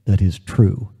thing that is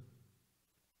true.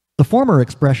 The former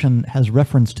expression has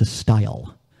reference to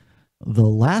style, the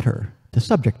latter to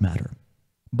subject matter.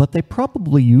 But they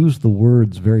probably use the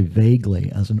words very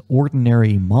vaguely, as an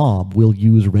ordinary mob will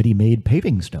use ready-made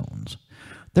paving stones.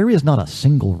 There is not a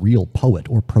single real poet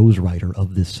or prose writer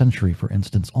of this century, for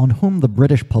instance, on whom the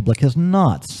British public has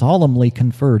not solemnly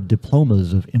conferred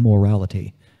diplomas of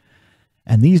immorality.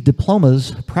 And these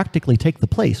diplomas practically take the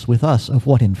place with us of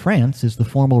what in France is the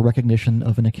formal recognition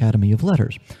of an Academy of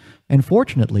Letters, and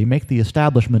fortunately make the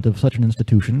establishment of such an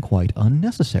institution quite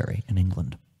unnecessary in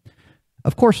England.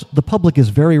 Of course, the public is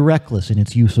very reckless in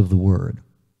its use of the word.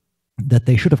 That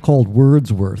they should have called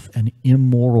Wordsworth an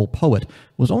immoral poet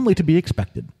was only to be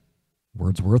expected.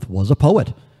 Wordsworth was a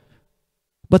poet.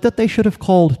 But that they should have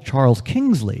called Charles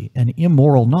Kingsley an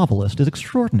immoral novelist is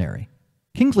extraordinary.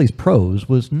 Kingsley's prose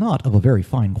was not of a very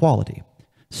fine quality.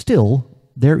 Still,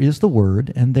 there is the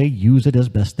word, and they use it as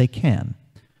best they can.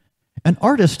 An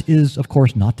artist is, of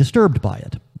course, not disturbed by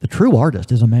it. The true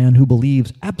artist is a man who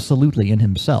believes absolutely in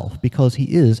himself because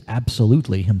he is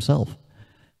absolutely himself.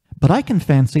 But I can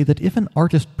fancy that if an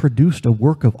artist produced a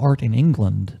work of art in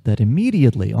England that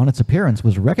immediately on its appearance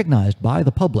was recognized by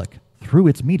the public through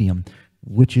its medium,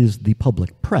 which is the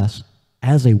public press,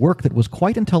 as a work that was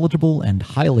quite intelligible and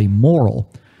highly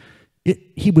moral,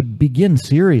 He would begin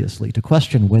seriously to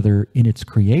question whether in its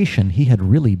creation he had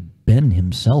really been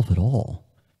himself at all,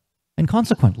 and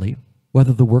consequently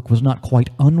whether the work was not quite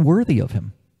unworthy of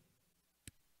him,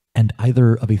 and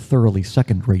either of a thoroughly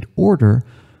second-rate order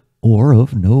or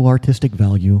of no artistic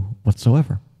value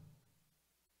whatsoever.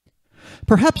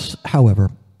 Perhaps,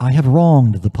 however, I have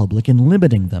wronged the public in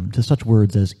limiting them to such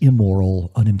words as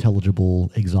immoral,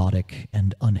 unintelligible, exotic,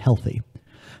 and unhealthy.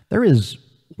 There is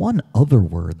one other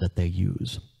word that they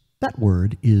use. That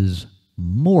word is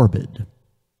morbid.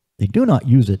 They do not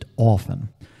use it often.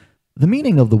 The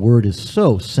meaning of the word is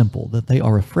so simple that they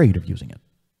are afraid of using it.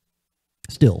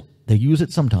 Still, they use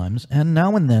it sometimes, and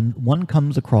now and then one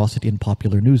comes across it in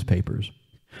popular newspapers.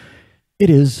 It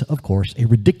is, of course, a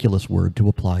ridiculous word to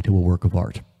apply to a work of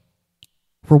art.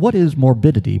 For what is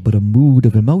morbidity but a mood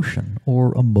of emotion,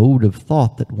 or a mode of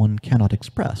thought that one cannot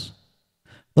express?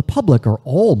 The public are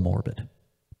all morbid,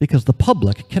 because the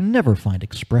public can never find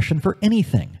expression for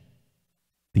anything.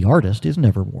 The artist is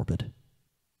never morbid.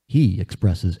 He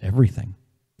expresses everything.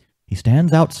 He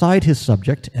stands outside his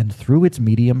subject and through its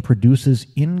medium produces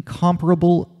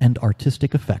incomparable and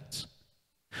artistic effects.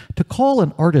 To call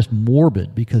an artist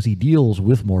morbid because he deals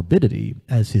with morbidity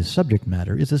as his subject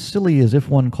matter is as silly as if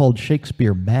one called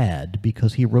Shakespeare mad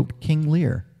because he wrote King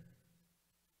Lear.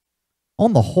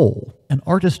 On the whole, an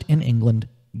artist in England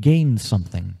gains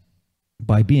something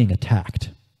by being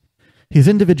attacked. His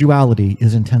individuality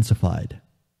is intensified.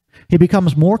 He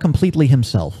becomes more completely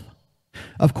himself.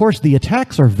 Of course, the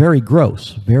attacks are very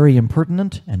gross, very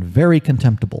impertinent, and very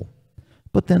contemptible.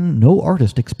 But then no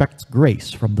artist expects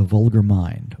grace from the vulgar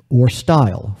mind, or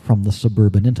style from the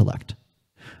suburban intellect.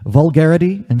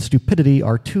 Vulgarity and stupidity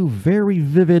are two very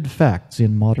vivid facts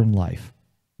in modern life.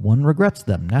 One regrets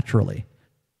them, naturally,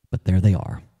 but there they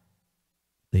are.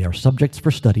 They are subjects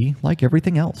for study like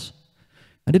everything else.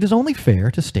 And it is only fair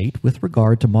to state with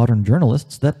regard to modern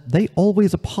journalists that they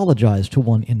always apologize to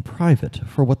one in private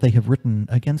for what they have written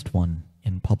against one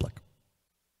in public.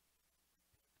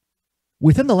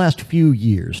 Within the last few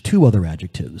years, two other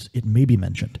adjectives, it may be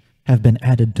mentioned, have been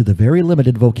added to the very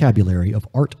limited vocabulary of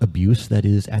art abuse that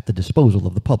is at the disposal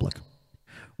of the public.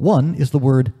 One is the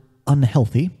word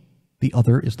unhealthy, the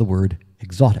other is the word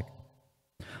exotic.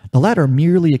 The latter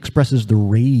merely expresses the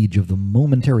rage of the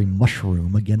momentary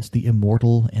mushroom against the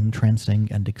immortal, entrancing,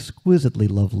 and exquisitely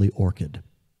lovely orchid.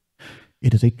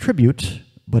 It is a tribute,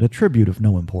 but a tribute of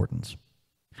no importance.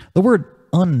 The word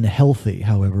unhealthy,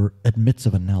 however, admits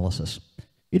of analysis.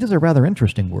 It is a rather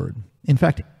interesting word. In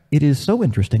fact, it is so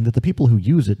interesting that the people who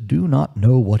use it do not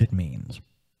know what it means.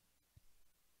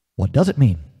 What does it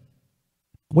mean?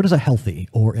 What is a healthy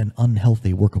or an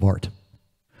unhealthy work of art?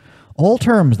 All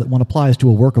terms that one applies to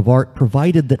a work of art,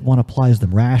 provided that one applies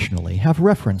them rationally, have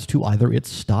reference to either its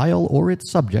style or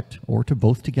its subject, or to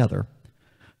both together.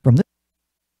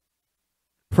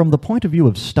 From the point of view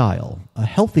of style, a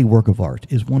healthy work of art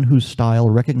is one whose style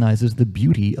recognizes the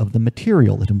beauty of the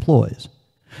material it employs,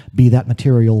 be that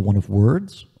material one of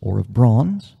words, or of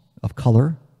bronze, of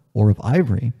color, or of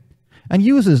ivory, and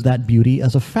uses that beauty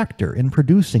as a factor in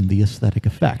producing the aesthetic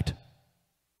effect.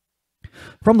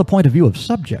 From the point of view of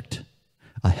subject,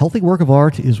 a healthy work of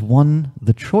art is one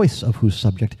the choice of whose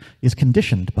subject is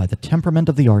conditioned by the temperament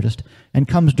of the artist and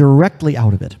comes directly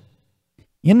out of it.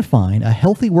 In fine, a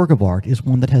healthy work of art is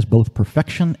one that has both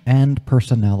perfection and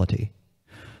personality.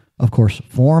 Of course,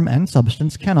 form and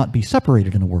substance cannot be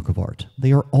separated in a work of art.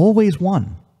 They are always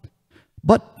one.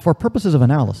 But for purposes of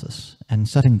analysis, and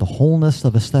setting the wholeness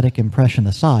of aesthetic impression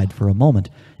aside for a moment,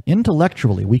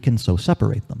 intellectually we can so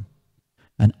separate them.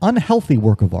 An unhealthy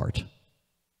work of art,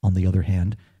 on the other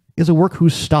hand, is a work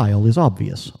whose style is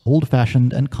obvious,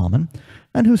 old-fashioned, and common,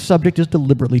 and whose subject is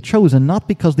deliberately chosen not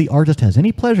because the artist has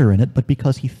any pleasure in it, but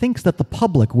because he thinks that the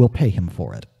public will pay him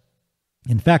for it.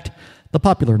 In fact, the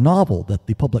popular novel that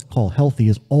the public call healthy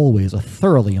is always a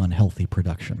thoroughly unhealthy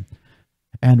production,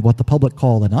 and what the public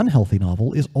call an unhealthy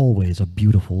novel is always a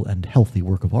beautiful and healthy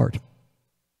work of art.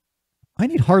 I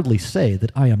need hardly say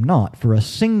that I am not for a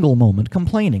single moment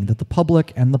complaining that the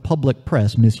public and the public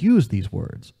press misuse these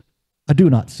words. I do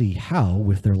not see how,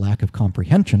 with their lack of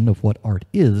comprehension of what art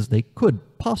is, they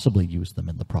could possibly use them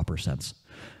in the proper sense.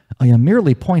 I am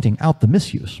merely pointing out the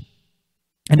misuse.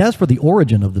 And as for the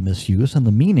origin of the misuse and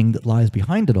the meaning that lies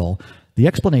behind it all, the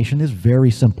explanation is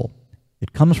very simple.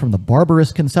 It comes from the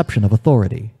barbarous conception of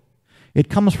authority. It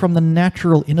comes from the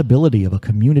natural inability of a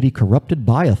community corrupted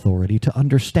by authority to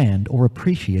understand or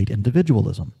appreciate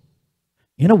individualism.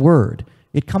 In a word,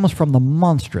 it comes from the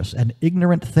monstrous and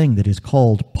ignorant thing that is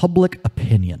called public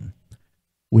opinion,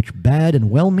 which, bad and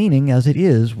well-meaning as it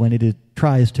is when it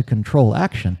tries to control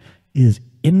action, is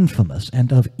infamous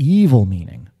and of evil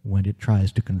meaning when it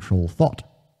tries to control thought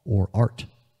or art.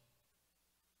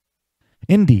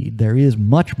 Indeed, there is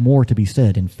much more to be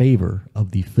said in favor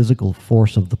of the physical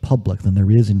force of the public than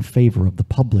there is in favor of the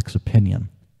public's opinion.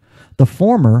 The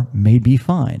former may be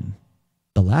fine.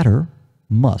 The latter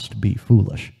must be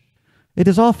foolish. It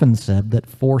is often said that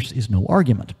force is no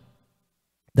argument.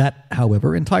 That,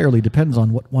 however, entirely depends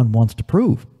on what one wants to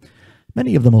prove.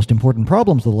 Many of the most important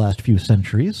problems of the last few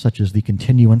centuries, such as the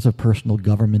continuance of personal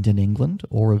government in England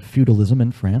or of feudalism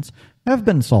in France, have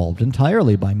been solved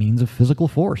entirely by means of physical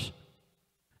force.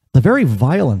 The very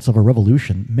violence of a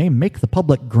revolution may make the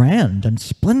public grand and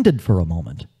splendid for a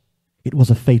moment. It was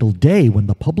a fatal day when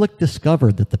the public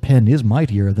discovered that the pen is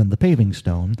mightier than the paving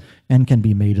stone and can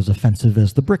be made as offensive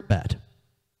as the brickbat.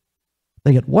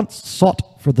 They at once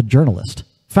sought for the journalist,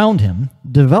 found him,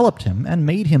 developed him, and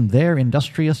made him their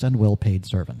industrious and well-paid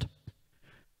servant.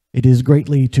 It is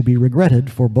greatly to be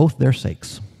regretted for both their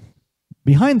sakes.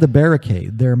 Behind the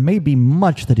barricade there may be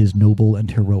much that is noble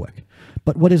and heroic,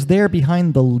 but what is there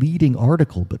behind the leading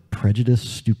article but prejudice,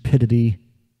 stupidity,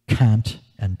 cant,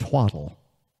 and twaddle?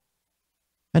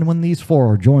 And when these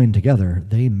four are joined together,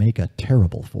 they make a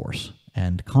terrible force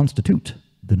and constitute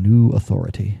the new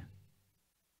authority.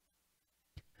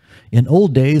 In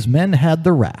old days, men had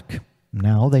the rack.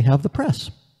 Now they have the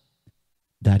press.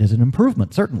 That is an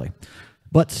improvement, certainly.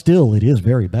 But still, it is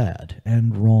very bad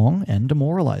and wrong and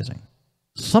demoralizing.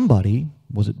 Somebody,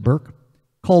 was it Burke,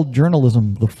 called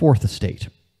journalism the fourth estate.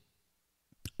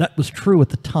 That was true at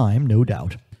the time, no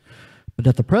doubt. But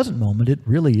at the present moment, it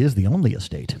really is the only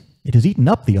estate. It has eaten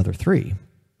up the other three.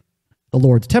 The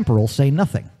Lords temporal say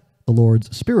nothing. The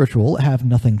Lords spiritual have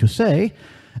nothing to say,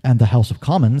 and the House of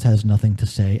Commons has nothing to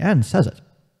say and says it.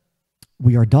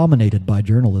 We are dominated by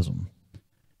journalism.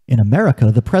 In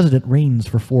America, the president reigns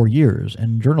for 4 years,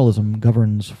 and journalism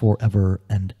governs forever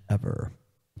and ever.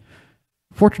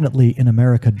 Fortunately, in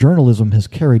America, journalism has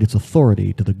carried its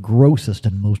authority to the grossest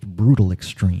and most brutal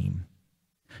extreme.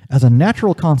 As a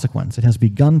natural consequence, it has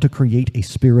begun to create a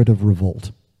spirit of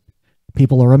revolt.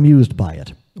 People are amused by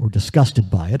it, or disgusted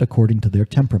by it, according to their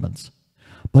temperaments.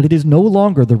 But it is no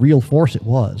longer the real force it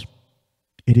was.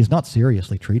 It is not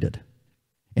seriously treated.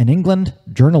 In England,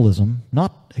 journalism,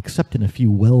 not except in a few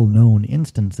well-known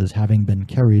instances having been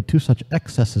carried to such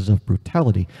excesses of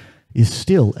brutality, is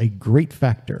still a great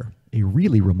factor, a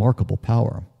really remarkable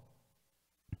power.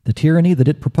 The tyranny that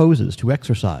it proposes to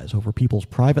exercise over people's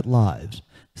private lives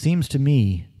seems to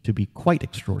me to be quite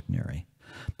extraordinary.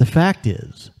 The fact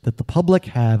is that the public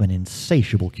have an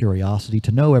insatiable curiosity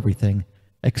to know everything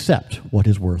except what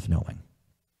is worth knowing.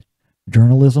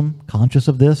 Journalism, conscious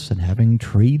of this and having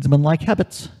tradesman-like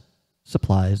habits,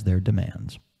 supplies their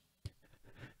demands.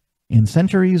 In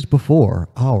centuries before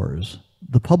ours,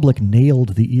 the public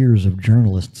nailed the ears of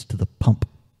journalists to the pump.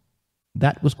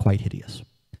 That was quite hideous.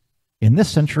 In this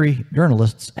century,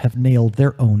 journalists have nailed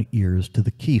their own ears to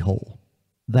the keyhole.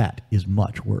 That is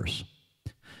much worse.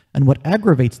 And what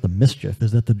aggravates the mischief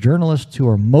is that the journalists who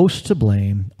are most to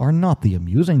blame are not the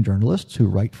amusing journalists who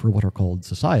write for what are called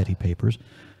society papers.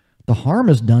 The harm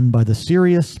is done by the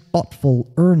serious,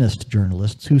 thoughtful, earnest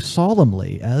journalists who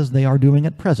solemnly, as they are doing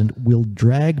at present, will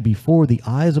drag before the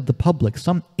eyes of the public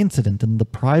some incident in the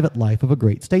private life of a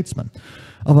great statesman,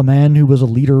 of a man who was a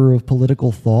leader of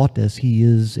political thought as he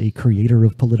is a creator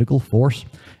of political force,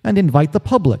 and invite the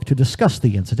public to discuss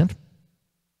the incident,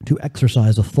 to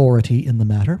exercise authority in the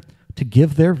matter, to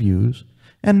give their views,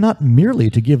 and not merely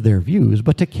to give their views,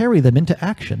 but to carry them into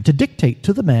action, to dictate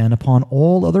to the man upon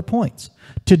all other points,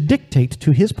 to dictate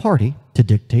to his party, to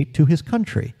dictate to his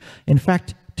country, in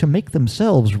fact, to make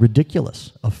themselves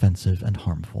ridiculous, offensive, and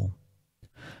harmful.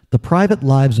 The private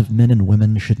lives of men and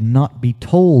women should not be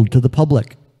told to the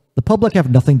public. The public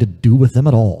have nothing to do with them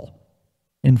at all.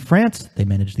 In France, they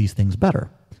manage these things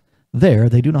better. There,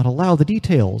 they do not allow the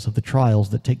details of the trials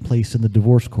that take place in the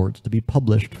divorce courts to be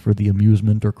published for the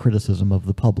amusement or criticism of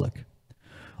the public.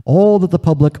 All that the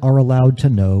public are allowed to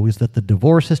know is that the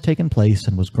divorce has taken place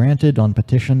and was granted on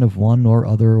petition of one or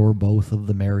other or both of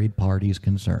the married parties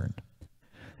concerned.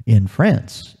 In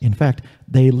France, in fact,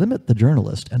 they limit the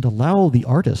journalist and allow the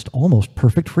artist almost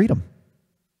perfect freedom.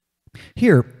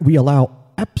 Here, we allow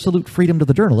absolute freedom to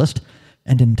the journalist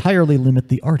and entirely limit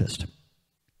the artist.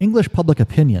 English public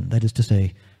opinion, that is to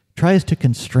say, tries to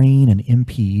constrain and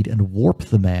impede and warp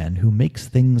the man who makes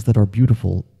things that are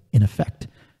beautiful in effect,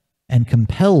 and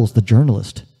compels the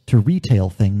journalist to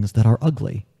retail things that are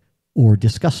ugly, or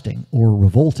disgusting, or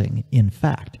revolting in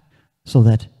fact, so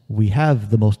that we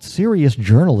have the most serious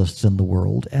journalists in the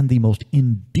world and the most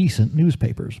indecent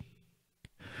newspapers.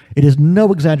 It is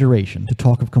no exaggeration to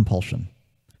talk of compulsion.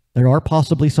 There are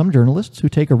possibly some journalists who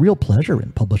take a real pleasure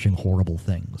in publishing horrible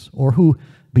things, or who,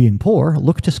 being poor,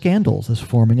 look to scandals as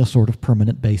forming a sort of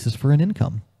permanent basis for an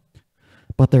income.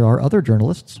 But there are other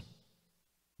journalists,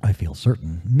 I feel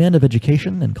certain, men of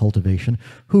education and cultivation,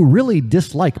 who really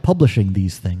dislike publishing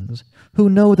these things, who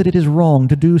know that it is wrong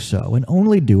to do so, and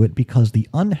only do it because the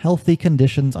unhealthy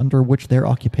conditions under which their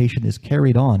occupation is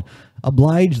carried on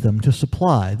oblige them to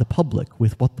supply the public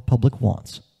with what the public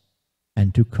wants,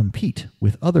 and to compete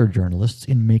with other journalists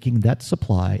in making that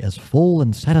supply as full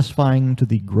and satisfying to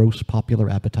the gross popular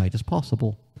appetite as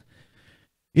possible.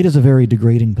 It is a very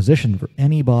degrading position for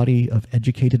any body of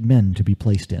educated men to be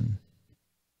placed in,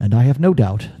 and I have no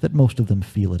doubt that most of them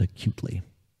feel it acutely.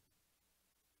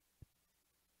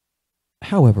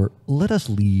 However, let us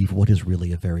leave what is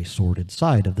really a very sordid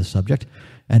side of the subject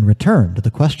and return to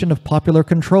the question of popular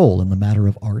control in the matter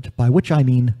of art, by which I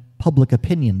mean public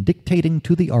opinion dictating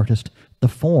to the artist the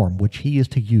form which he is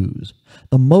to use,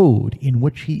 the mode in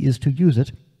which he is to use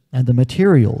it, and the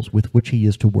materials with which he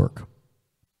is to work.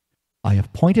 I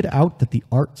have pointed out that the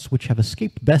arts which have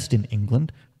escaped best in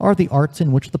England are the arts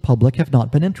in which the public have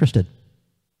not been interested.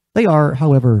 They are,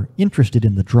 however, interested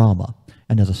in the drama,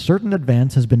 and as a certain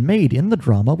advance has been made in the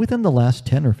drama within the last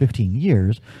 10 or 15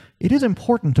 years, it is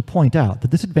important to point out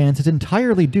that this advance is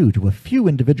entirely due to a few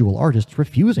individual artists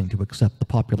refusing to accept the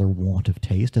popular want of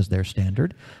taste as their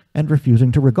standard, and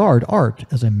refusing to regard art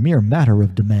as a mere matter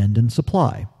of demand and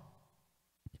supply.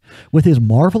 With his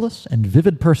marvelous and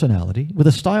vivid personality, with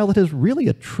a style that has really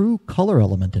a true color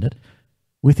element in it,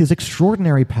 with his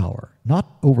extraordinary power,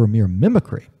 not over mere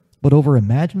mimicry, but over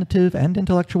imaginative and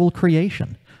intellectual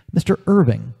creation, Mr.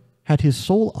 Irving had his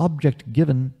sole object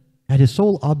been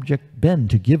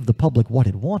to give the public what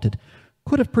it wanted,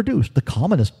 could have produced the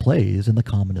commonest plays in the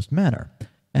commonest manner,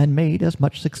 and made as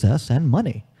much success and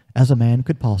money as a man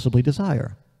could possibly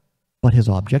desire. But his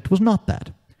object was not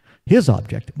that. His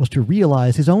object was to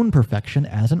realize his own perfection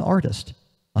as an artist,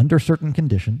 under certain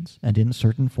conditions and in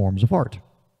certain forms of art.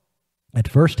 At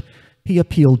first, he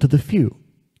appealed to the few.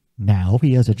 Now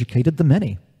he has educated the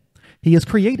many. He has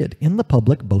created in the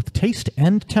public both taste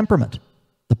and temperament.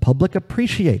 The public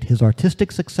appreciate his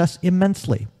artistic success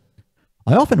immensely.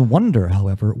 I often wonder,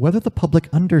 however, whether the public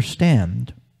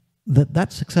understand that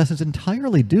that success is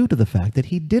entirely due to the fact that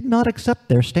he did not accept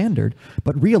their standard,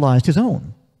 but realized his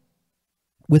own.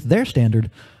 With their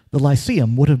standard, the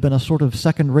Lyceum would have been a sort of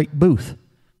second-rate booth,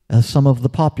 as some of the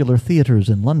popular theatres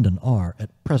in London are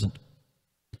at present.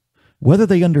 Whether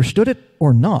they understood it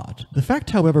or not, the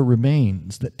fact, however,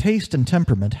 remains that taste and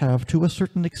temperament have, to a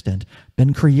certain extent,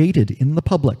 been created in the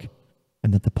public,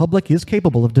 and that the public is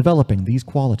capable of developing these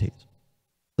qualities.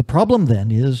 The problem,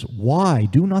 then, is why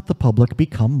do not the public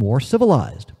become more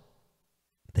civilized?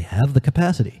 They have the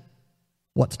capacity.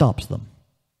 What stops them?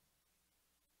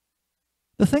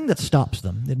 The thing that stops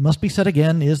them, it must be said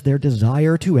again, is their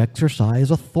desire to exercise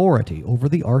authority over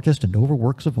the artist and over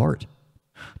works of art.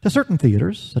 To certain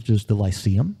theatres, such as the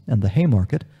Lyceum and the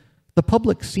Haymarket, the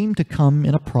public seem to come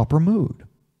in a proper mood.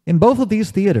 In both of these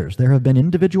theatres, there have been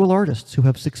individual artists who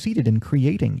have succeeded in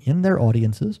creating in their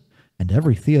audiences, and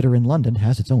every theatre in London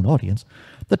has its own audience,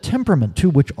 the temperament to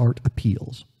which art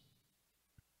appeals.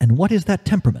 And what is that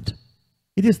temperament?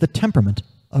 It is the temperament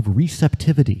of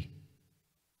receptivity.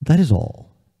 That is all.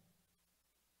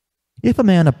 If a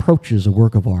man approaches a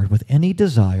work of art with any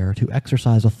desire to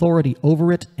exercise authority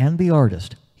over it and the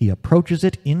artist, he approaches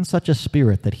it in such a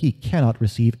spirit that he cannot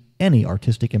receive any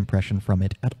artistic impression from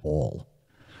it at all.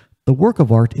 The work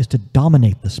of art is to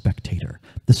dominate the spectator.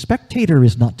 The spectator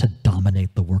is not to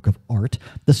dominate the work of art.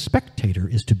 The spectator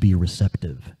is to be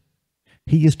receptive.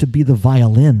 He is to be the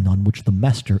violin on which the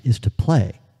master is to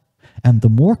play. And the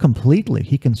more completely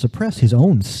he can suppress his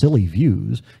own silly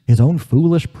views, his own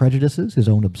foolish prejudices, his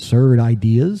own absurd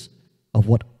ideas of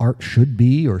what art should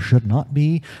be or should not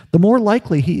be, the more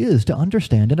likely he is to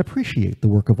understand and appreciate the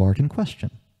work of art in question.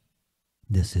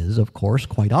 This is, of course,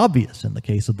 quite obvious in the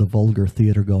case of the vulgar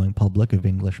theatre-going public of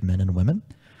English men and women,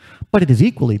 but it is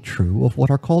equally true of what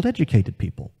are called educated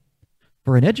people.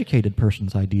 For an educated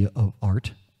person's ideas of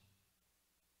art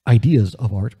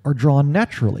are drawn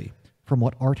naturally from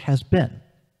what art has been,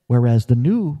 whereas the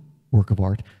new work of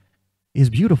art is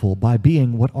beautiful by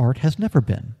being what art has never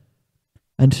been.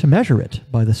 And to measure it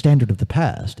by the standard of the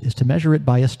past is to measure it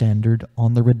by a standard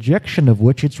on the rejection of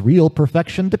which its real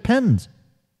perfection depends.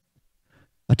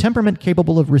 A temperament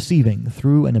capable of receiving,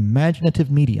 through an imaginative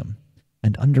medium,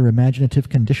 and under imaginative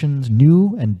conditions,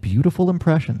 new and beautiful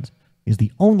impressions, is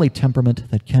the only temperament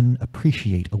that can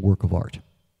appreciate a work of art.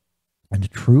 And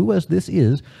true as this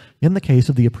is in the case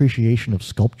of the appreciation of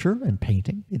sculpture and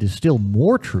painting, it is still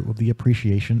more true of the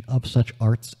appreciation of such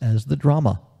arts as the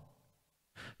drama.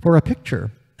 For a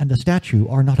picture and a statue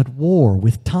are not at war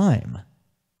with time.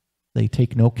 They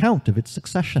take no count of its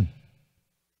succession.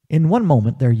 In one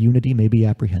moment their unity may be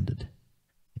apprehended.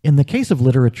 In the case of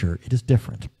literature, it is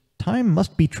different. Time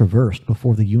must be traversed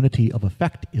before the unity of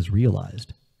effect is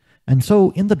realized. And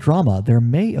so in the drama there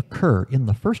may occur in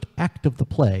the first act of the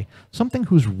play something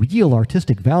whose real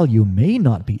artistic value may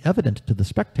not be evident to the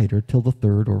spectator till the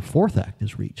third or fourth act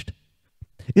is reached.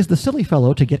 Is the silly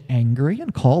fellow to get angry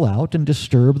and call out and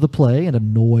disturb the play and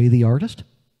annoy the artist?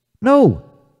 No!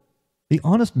 The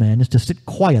honest man is to sit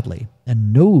quietly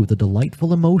and know the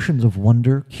delightful emotions of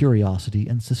wonder, curiosity,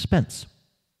 and suspense.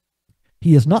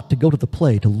 He is not to go to the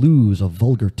play to lose a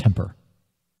vulgar temper.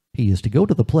 He is to go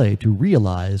to the play to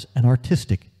realize an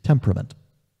artistic temperament.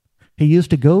 He is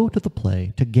to go to the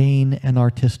play to gain an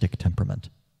artistic temperament.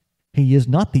 He is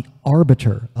not the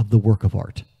arbiter of the work of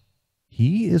art.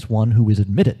 He is one who is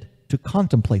admitted to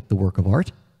contemplate the work of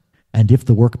art, and if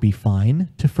the work be fine,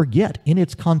 to forget in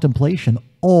its contemplation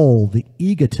all the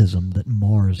egotism that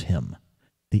mars him,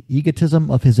 the egotism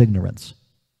of his ignorance,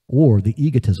 or the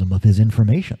egotism of his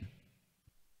information.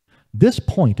 This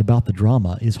point about the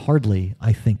drama is hardly,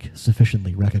 I think,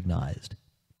 sufficiently recognized.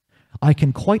 I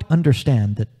can quite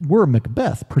understand that were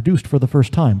Macbeth produced for the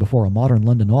first time before a modern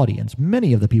London audience,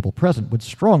 many of the people present would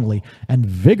strongly and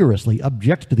vigorously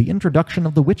object to the introduction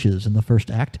of the witches in the first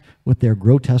act with their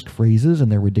grotesque phrases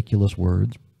and their ridiculous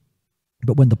words.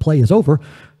 But when the play is over,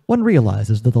 one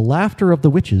realizes that the laughter of the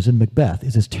witches in Macbeth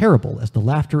is as terrible as the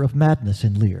laughter of madness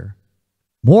in Lear,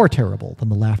 more terrible than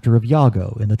the laughter of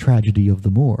Iago in the tragedy of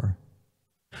the Moor.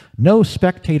 No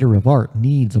spectator of art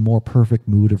needs a more perfect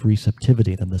mood of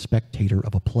receptivity than the spectator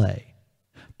of a play.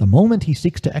 The moment he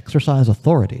seeks to exercise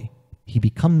authority, he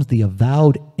becomes the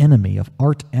avowed enemy of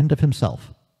art and of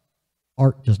himself.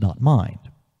 Art does not mind.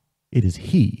 It is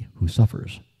he who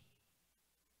suffers.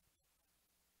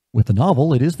 With the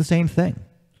novel, it is the same thing.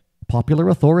 Popular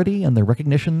authority and the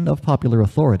recognition of popular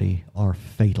authority are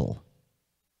fatal.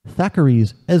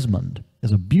 Thackeray's Esmond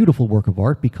is a beautiful work of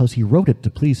art because he wrote it to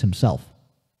please himself.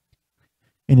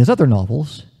 In his other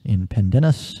novels, in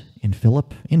Pendennis, in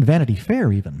Philip, in Vanity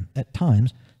Fair even, at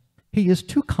times, he is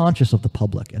too conscious of the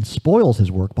public and spoils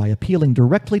his work by appealing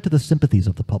directly to the sympathies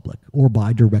of the public, or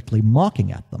by directly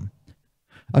mocking at them.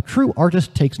 A true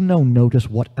artist takes no notice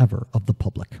whatever of the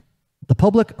public. The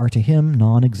public are to him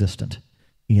non-existent.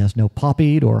 He has no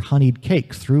poppied or honeyed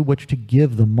cakes through which to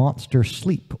give the monster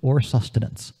sleep or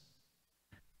sustenance.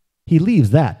 He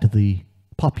leaves that to the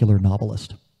popular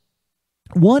novelist.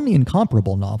 One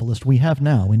incomparable novelist we have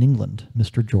now in England,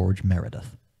 Mr. George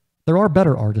Meredith. There are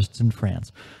better artists in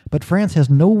France, but France has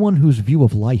no one whose view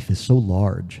of life is so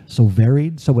large, so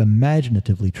varied, so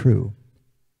imaginatively true.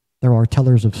 There are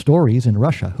tellers of stories in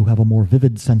Russia who have a more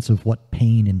vivid sense of what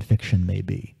pain in fiction may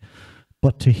be.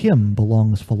 But to him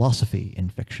belongs philosophy in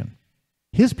fiction.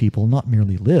 His people not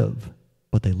merely live,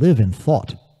 but they live in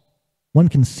thought. One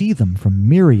can see them from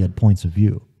myriad points of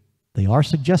view. They are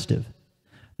suggestive.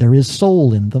 There is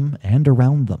soul in them and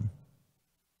around them.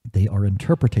 They are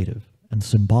interpretative and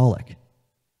symbolic.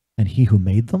 And he who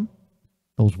made them,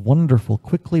 those wonderful,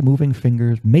 quickly moving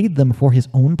fingers, made them for his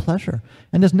own pleasure,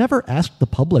 and has never asked the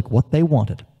public what they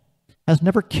wanted, has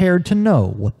never cared to know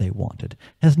what they wanted,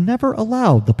 has never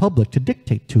allowed the public to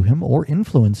dictate to him or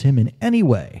influence him in any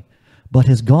way, but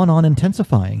has gone on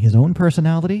intensifying his own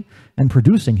personality and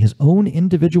producing his own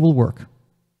individual work.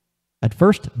 At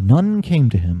first, none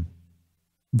came to him.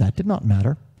 That did not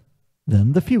matter.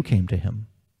 Then the few came to him.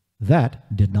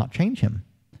 That did not change him.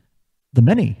 The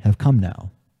many have come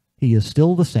now. He is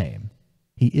still the same.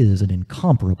 He is an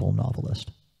incomparable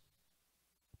novelist.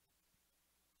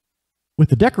 With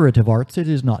the decorative arts, it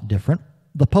is not different.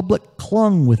 The public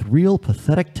clung with real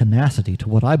pathetic tenacity to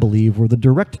what I believe were the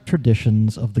direct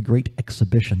traditions of the great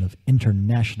exhibition of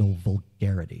international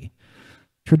vulgarity.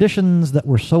 Traditions that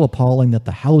were so appalling that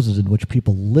the houses in which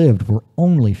people lived were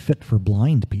only fit for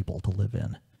blind people to live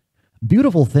in.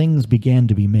 Beautiful things began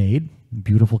to be made.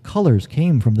 Beautiful colors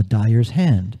came from the dyer's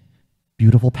hand.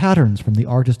 Beautiful patterns from the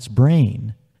artist's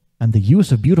brain. And the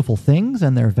use of beautiful things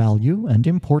and their value and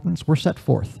importance were set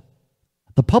forth.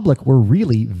 The public were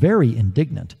really very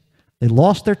indignant. They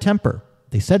lost their temper.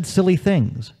 They said silly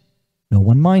things. No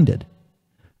one minded.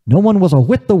 No one was a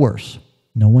whit the worse.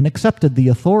 No one accepted the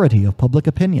authority of public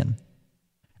opinion.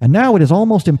 And now it is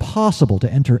almost impossible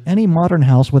to enter any modern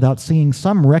house without seeing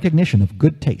some recognition of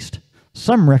good taste,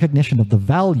 some recognition of the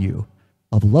value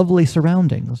of lovely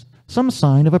surroundings, some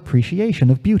sign of appreciation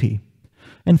of beauty.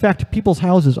 In fact, people's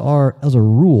houses are, as a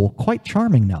rule, quite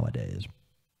charming nowadays.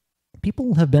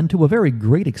 People have been to a very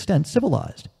great extent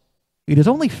civilized. It is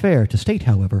only fair to state,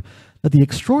 however, that the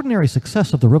extraordinary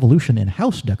success of the revolution in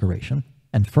house decoration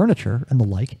and furniture and the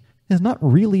like has not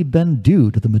really been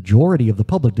due to the majority of the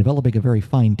public developing a very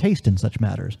fine taste in such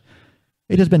matters.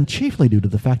 It has been chiefly due to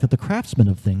the fact that the craftsmen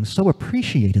of things so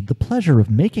appreciated the pleasure of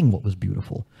making what was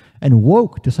beautiful and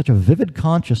woke to such a vivid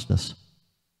consciousness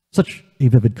of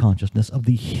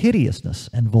the hideousness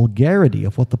and vulgarity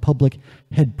of what the public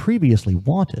had previously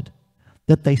wanted,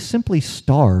 that they simply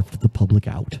starved the public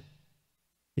out.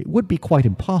 It would be quite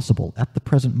impossible at the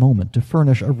present moment to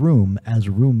furnish a room as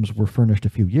rooms were furnished a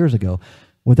few years ago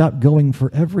without going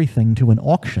for everything to an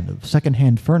auction of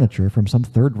second-hand furniture from some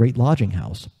third-rate lodging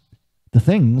house. The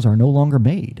things are no longer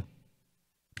made.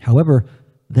 However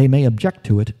they may object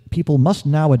to it, people must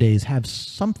nowadays have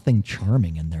something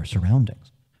charming in their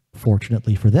surroundings.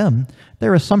 Fortunately for them,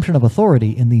 their assumption of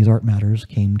authority in these art matters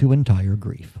came to entire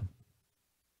grief.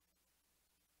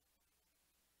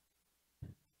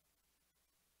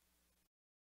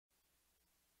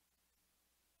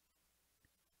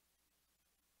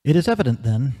 It is evident,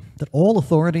 then, that all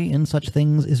authority in such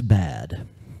things is bad.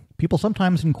 People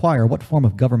sometimes inquire what form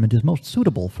of government is most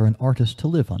suitable for an artist to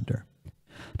live under.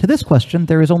 To this question,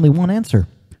 there is only one answer.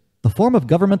 The form of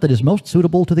government that is most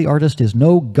suitable to the artist is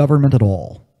no government at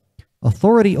all.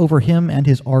 Authority over him and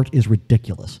his art is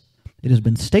ridiculous. It has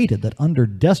been stated that under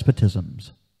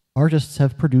despotisms, artists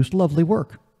have produced lovely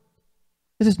work.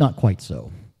 This is not quite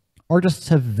so. Artists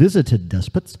have visited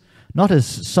despots, not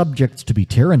as subjects to be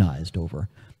tyrannized over,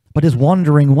 but as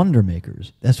wandering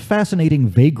wonder-makers, as fascinating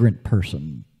vagrant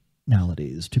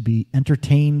personalities to be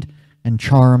entertained and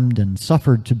charmed and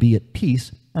suffered to be at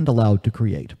peace and allowed to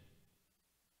create.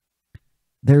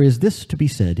 There is this to be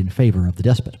said in favor of the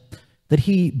despot, that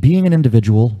he, being an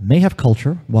individual, may have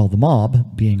culture, while the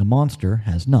mob, being a monster,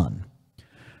 has none.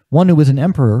 One who is an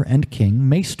emperor and king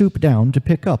may stoop down to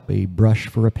pick up a brush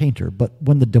for a painter, but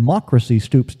when the democracy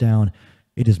stoops down,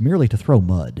 it is merely to throw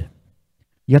mud.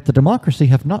 Yet the democracy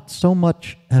have not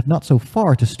so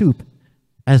far to stoop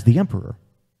as the emperor.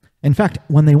 In fact,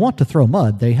 when they want to throw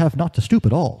mud, they have not to stoop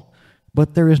at all.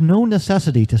 But there is no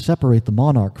necessity to separate the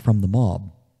monarch from the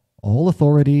mob. All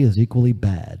authority is equally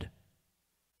bad.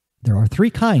 There are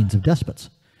three kinds of despots.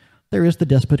 There is the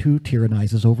despot who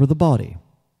tyrannizes over the body.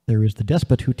 There is the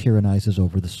despot who tyrannizes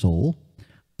over the soul.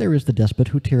 There is the despot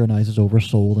who tyrannizes over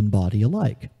soul and body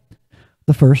alike.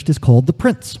 The first is called the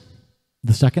prince.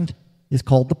 The second is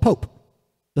called the pope.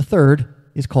 The third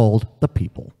is called the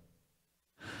people.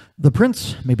 The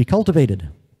prince may be cultivated.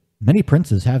 Many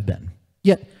princes have been.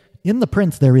 Yet, in the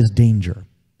prince there is danger.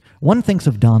 One thinks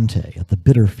of Dante at the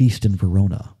bitter feast in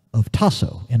Verona, of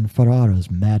Tasso in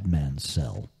Ferrara's madman's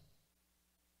cell.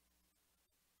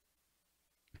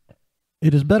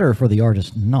 It is better for the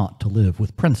artist not to live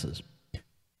with princes.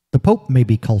 The pope may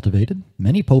be cultivated.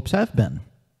 Many popes have been.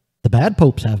 The bad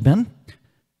popes have been.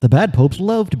 The bad popes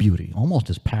loved beauty almost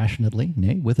as passionately,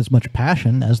 nay, with as much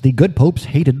passion as the good popes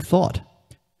hated thought.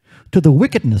 To the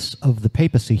wickedness of the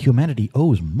papacy, humanity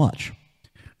owes much.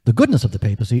 The goodness of the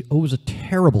papacy owes a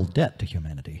terrible debt to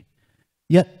humanity.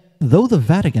 Yet, though the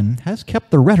Vatican has kept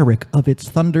the rhetoric of its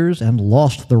thunders and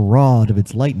lost the rod of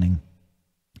its lightning,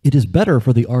 it is better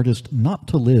for the artist not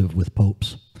to live with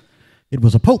popes. It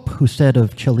was a pope who said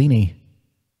of Cellini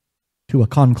to a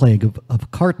conclave of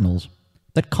cardinals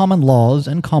that common laws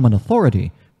and common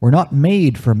authority were not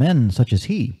made for men such as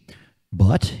he,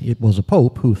 but it was a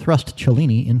pope who thrust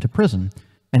Cellini into prison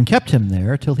and kept him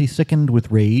there till he sickened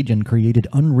with rage and created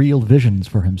unreal visions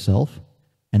for himself,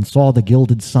 and saw the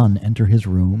gilded sun enter his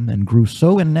room, and grew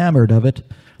so enamored of it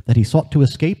that he sought to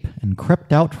escape, and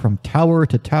crept out from tower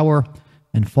to tower,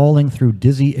 and falling through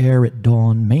dizzy air at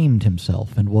dawn, maimed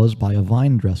himself, and was by a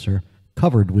vine-dresser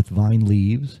covered with vine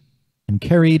leaves, and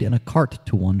carried in a cart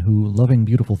to one who, loving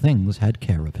beautiful things, had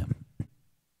care of him.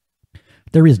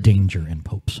 There is danger in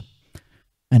popes.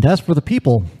 And as for the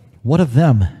people, what of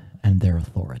them and their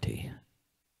authority?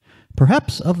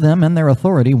 Perhaps of them and their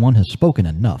authority one has spoken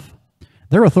enough.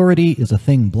 Their authority is a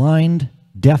thing blind,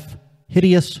 deaf,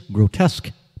 hideous,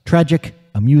 grotesque, tragic,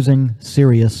 amusing,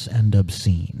 serious, and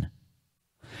obscene.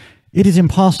 It is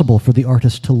impossible for the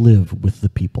artist to live with the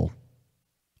people.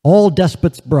 All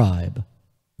despots bribe.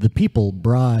 The people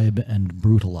bribe and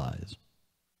brutalize.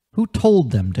 Who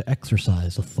told them to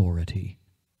exercise authority?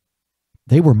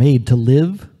 They were made to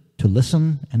live, to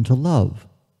listen, and to love.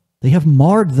 They have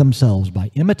marred themselves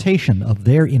by imitation of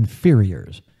their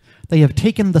inferiors. They have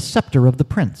taken the scepter of the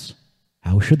prince.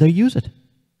 How should they use it?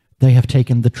 They have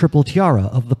taken the triple tiara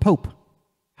of the pope.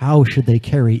 How should they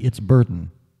carry its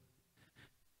burden?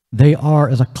 They are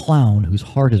as a clown whose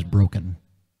heart is broken.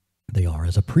 They are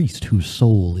as a priest whose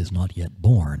soul is not yet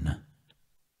born.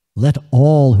 Let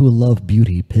all who love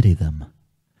beauty pity them,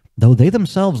 though they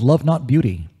themselves love not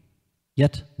beauty,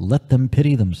 yet let them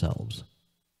pity themselves.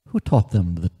 Who taught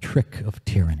them the trick of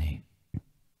tyranny?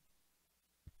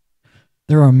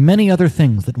 There are many other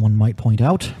things that one might point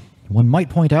out. One might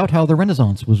point out how the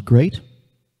Renaissance was great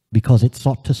because it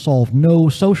sought to solve no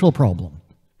social problem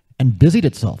and busied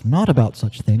itself not about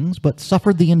such things, but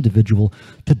suffered the individual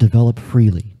to develop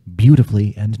freely,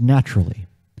 beautifully, and naturally,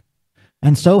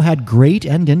 and so had great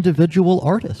and individual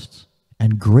artists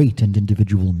and great and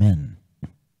individual men.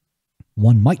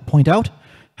 One might point out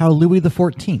how Louis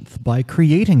XIV, by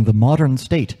creating the modern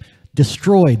state,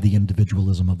 destroyed the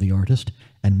individualism of the artist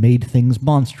and made things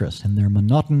monstrous in their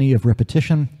monotony of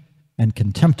repetition and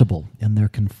contemptible in their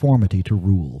conformity to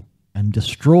rule, and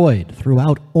destroyed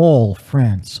throughout all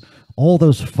France all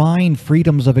those fine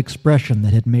freedoms of expression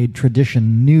that had made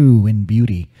tradition new in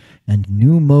beauty and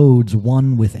new modes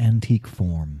one with antique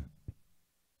form.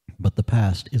 But the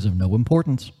past is of no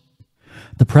importance.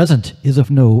 The present is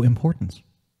of no importance.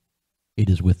 It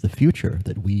is with the future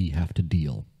that we have to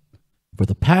deal. For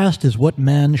the past is what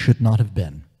man should not have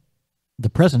been. The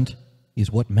present is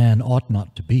what man ought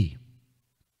not to be.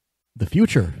 The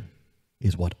future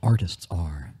is what artists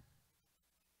are.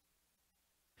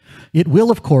 It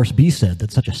will, of course, be said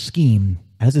that such a scheme,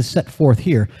 as is set forth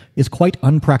here, is quite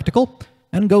unpractical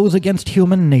and goes against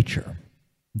human nature.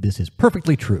 This is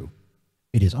perfectly true.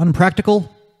 It is unpractical,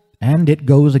 and it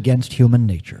goes against human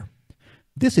nature.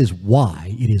 This is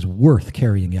why it is worth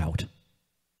carrying out,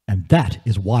 and that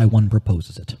is why one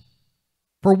proposes it.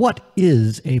 For what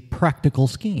is a practical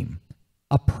scheme?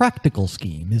 A practical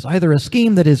scheme is either a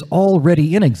scheme that is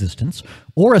already in existence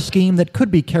or a scheme that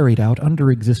could be carried out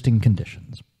under existing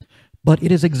conditions. But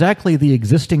it is exactly the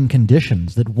existing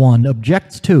conditions that one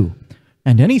objects to,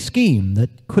 and any scheme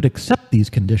that could accept these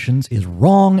conditions is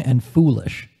wrong and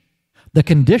foolish. The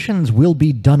conditions will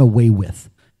be done away with,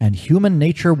 and human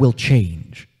nature will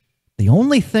change. The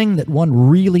only thing that one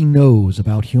really knows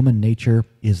about human nature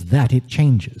is that it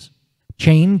changes.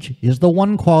 Change is the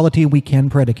one quality we can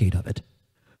predicate of it.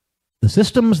 The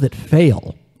systems that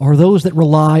fail are those that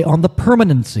rely on the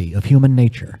permanency of human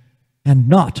nature, and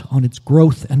not on its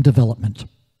growth and development.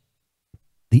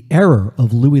 The error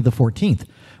of Louis XIV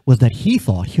was that he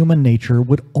thought human nature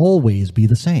would always be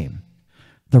the same.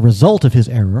 The result of his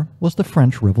error was the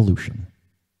French Revolution.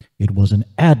 It was an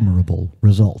admirable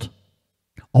result.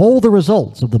 All the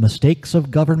results of the mistakes of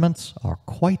governments are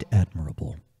quite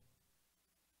admirable.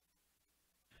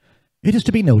 It is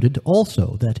to be noted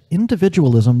also that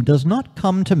individualism does not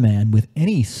come to man with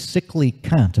any sickly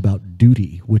cant about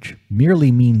duty, which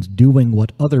merely means doing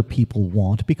what other people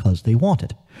want because they want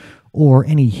it, or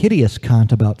any hideous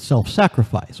cant about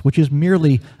self-sacrifice, which is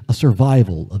merely a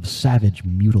survival of savage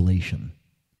mutilation.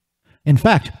 In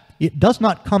fact, it does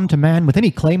not come to man with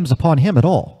any claims upon him at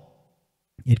all.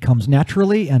 It comes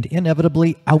naturally and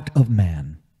inevitably out of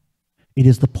man. It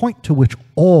is the point to which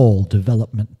all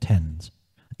development tends.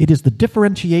 It is the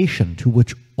differentiation to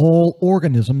which all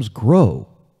organisms grow.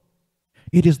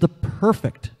 It is the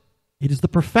perfection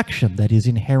that is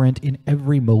inherent in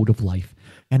every mode of life,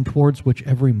 and towards which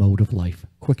every mode of life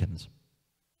quickens.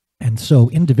 And so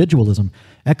individualism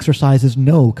exercises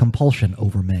no compulsion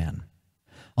over man.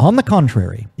 On the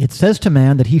contrary, it says to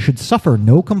man that he should suffer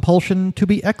no compulsion to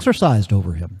be exercised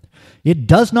over him. It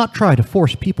does not try to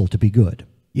force people to be good.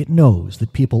 It knows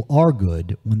that people are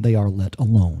good when they are let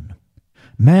alone.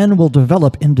 Man will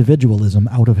develop individualism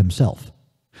out of himself.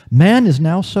 Man is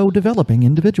now so developing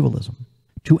individualism.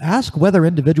 To ask whether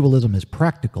individualism is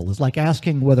practical is like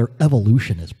asking whether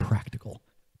evolution is practical.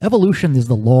 Evolution is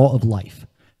the law of life,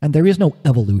 and there is no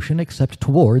evolution except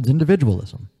towards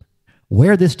individualism.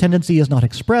 Where this tendency is not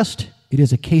expressed, it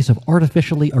is a case of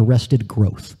artificially arrested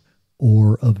growth,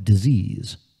 or of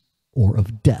disease, or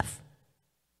of death.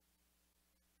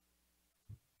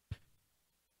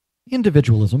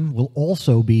 Individualism will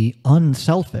also be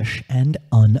unselfish and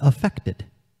unaffected.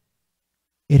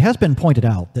 It has been pointed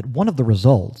out that one of the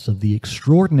results of the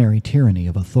extraordinary tyranny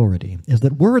of authority is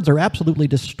that words are absolutely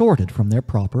distorted from their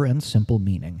proper and simple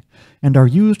meaning, and are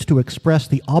used to express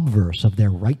the obverse of their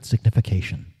right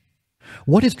signification.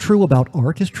 What is true about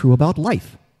art is true about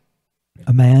life.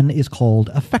 A man is called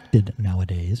affected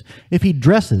nowadays if he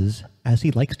dresses as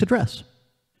he likes to dress.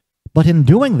 But in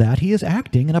doing that, he is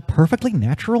acting in a perfectly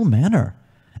natural manner.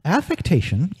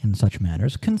 Affectation, in such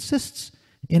manners, consists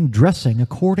in dressing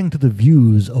according to the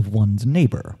views of one's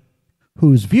neighbor,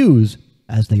 whose views,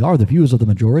 as they are the views of the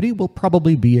majority, will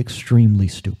probably be extremely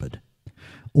stupid.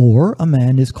 Or a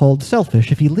man is called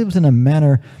selfish if he lives in a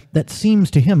manner that seems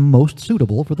to him most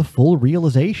suitable for the full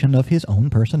realization of his own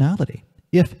personality,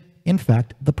 if, in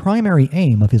fact, the primary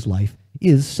aim of his life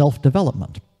is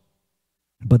self-development.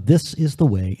 But this is the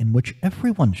way in which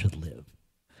everyone should live.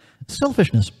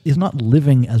 Selfishness is not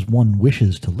living as one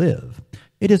wishes to live.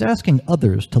 It is asking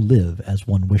others to live as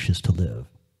one wishes to live.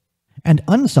 And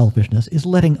unselfishness is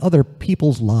letting other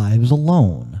people's lives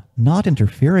alone, not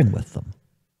interfering with them.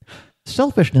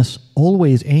 Selfishness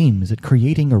always aims at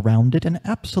creating around it an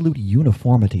absolute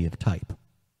uniformity of type.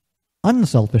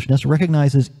 Unselfishness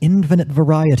recognizes infinite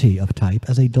variety of type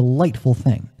as a delightful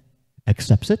thing,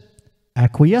 accepts it,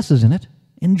 acquiesces in it,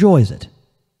 enjoys it.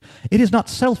 It is not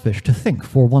selfish to think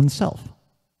for oneself.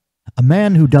 A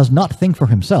man who does not think for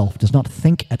himself does not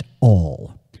think at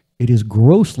all. It is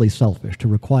grossly selfish to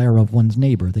require of one's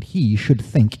neighbor that he should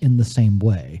think in the same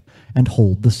way and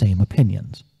hold the same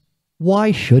opinions.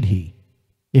 Why should he?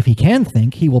 If he can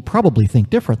think, he will probably think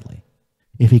differently.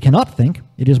 If he cannot think,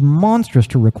 it is monstrous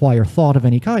to require thought of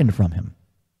any kind from him.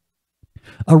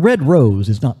 A red rose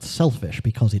is not selfish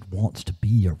because it wants to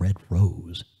be a red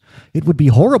rose. It would be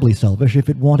horribly selfish if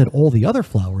it wanted all the other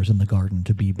flowers in the garden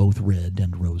to be both red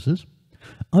and roses.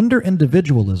 Under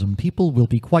individualism, people will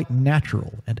be quite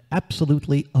natural and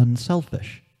absolutely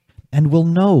unselfish, and will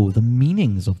know the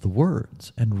meanings of the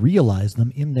words and realize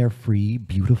them in their free,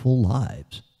 beautiful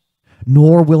lives.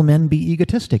 Nor will men be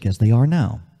egotistic as they are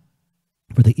now.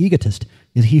 For the egotist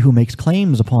is he who makes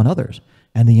claims upon others,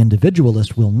 and the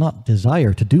individualist will not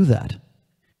desire to do that.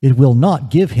 It will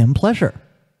not give him pleasure.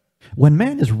 When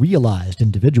man has realized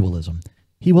individualism,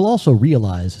 he will also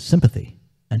realize sympathy,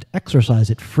 and exercise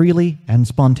it freely and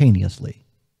spontaneously.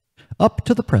 Up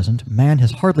to the present, man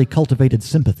has hardly cultivated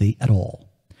sympathy at all.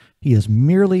 He is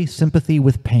merely sympathy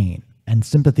with pain, and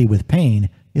sympathy with pain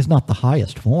is not the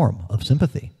highest form of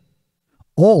sympathy.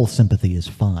 All sympathy is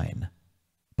fine,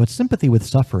 but sympathy with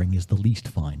suffering is the least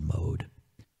fine mode.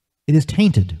 It is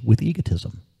tainted with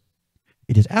egotism.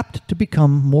 It is apt to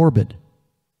become morbid.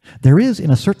 There is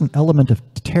in it a certain element of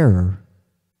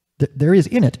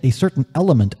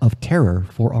terror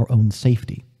for our own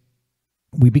safety.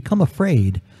 We become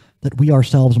afraid that we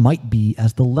ourselves might be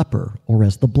as the leper or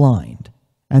as the blind,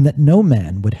 and that no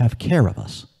man would have care of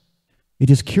us. It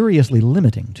is curiously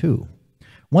limiting, too.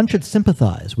 One should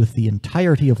sympathize with the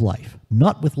entirety of life,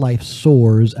 not with life's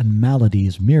sores and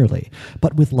maladies merely,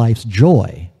 but with life's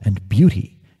joy and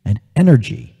beauty and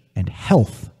energy and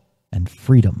health and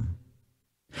freedom.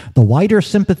 The wider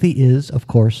sympathy is, of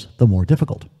course, the more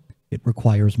difficult. It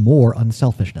requires more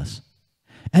unselfishness.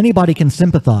 Anybody can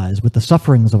sympathize with the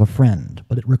sufferings of a friend,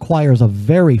 but it requires a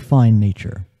very fine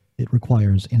nature. It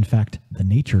requires, in fact, the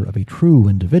nature of a true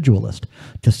individualist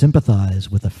to sympathize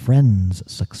with a friend's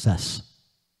success.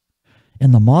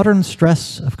 In the modern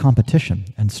stress of competition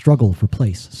and struggle for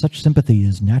place, such sympathy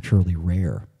is naturally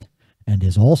rare, and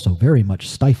is also very much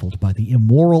stifled by the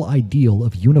immoral ideal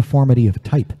of uniformity of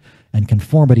type and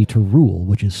conformity to rule,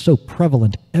 which is so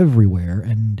prevalent everywhere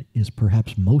and is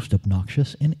perhaps most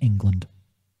obnoxious in England.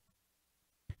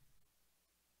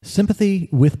 Sympathy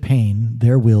with pain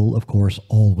there will, of course,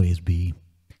 always be.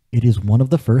 It is one of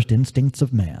the first instincts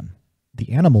of man.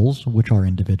 The animals, which are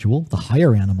individual, the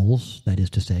higher animals, that is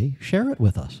to say, share it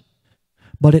with us.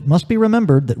 But it must be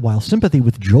remembered that while sympathy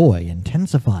with joy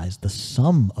intensifies the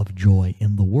sum of joy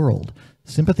in the world,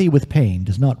 sympathy with pain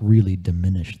does not really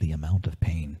diminish the amount of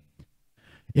pain.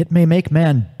 It may make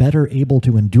man better able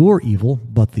to endure evil,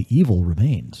 but the evil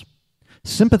remains.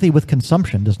 Sympathy with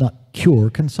consumption does not cure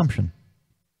consumption.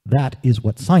 That is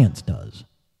what science does.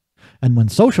 And when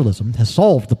socialism has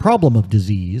solved the problem of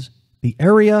disease, the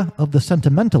area of the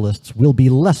sentimentalists will be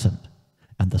lessened,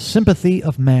 and the sympathy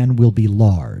of man will be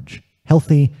large,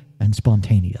 healthy, and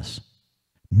spontaneous.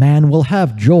 Man will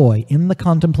have joy in the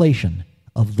contemplation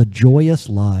of the joyous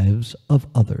lives of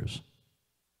others.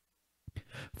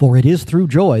 For it is through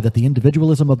joy that the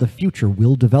individualism of the future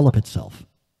will develop itself.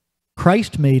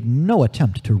 Christ made no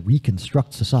attempt to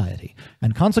reconstruct society,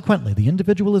 and consequently the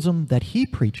individualism that he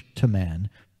preached to man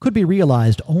could be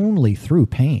realized only through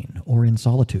pain or in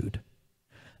solitude.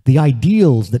 The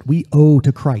ideals that we owe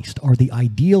to Christ are the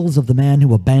ideals of the man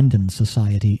who abandons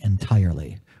society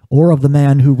entirely, or of the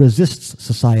man who resists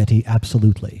society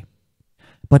absolutely.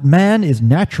 But man is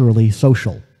naturally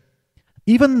social.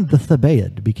 Even the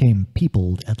Thebaid became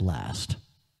peopled at last.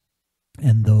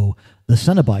 And though the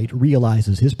Cenobite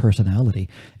realizes his personality,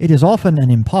 it is often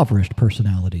an impoverished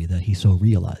personality that he so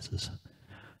realizes.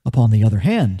 Upon the other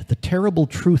hand, the terrible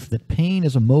truth that pain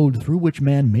is a mode through which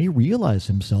man may realize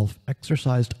himself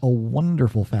exercised a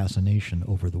wonderful fascination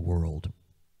over the world.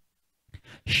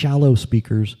 Shallow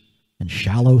speakers, and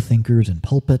shallow thinkers in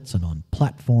pulpits and on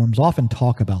platforms often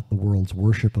talk about the world's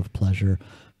worship of pleasure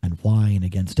and whine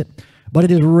against it, but it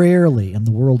is rarely in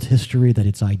the world's history that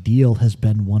its ideal has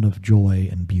been one of joy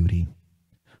and beauty.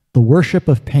 The worship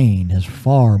of pain has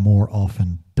far more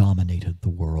often dominated the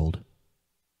world.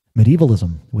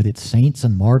 Medievalism, with its saints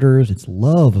and martyrs, its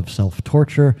love of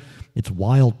self-torture, its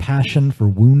wild passion for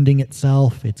wounding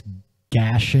itself, its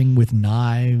gashing with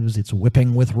knives, its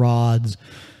whipping with rods,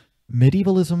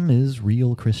 medievalism is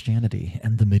real Christianity,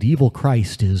 and the medieval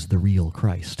Christ is the real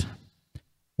Christ.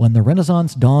 When the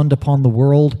Renaissance dawned upon the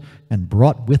world and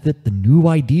brought with it the new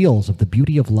ideals of the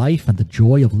beauty of life and the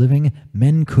joy of living,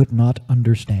 men could not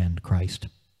understand Christ.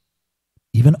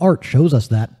 Even art shows us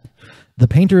that. The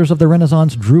painters of the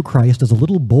Renaissance drew Christ as a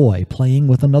little boy playing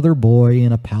with another boy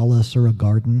in a palace or a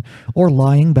garden, or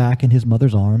lying back in his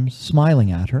mother's arms,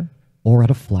 smiling at her, or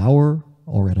at a flower,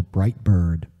 or at a bright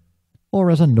bird, or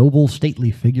as a noble,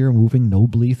 stately figure moving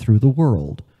nobly through the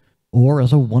world, or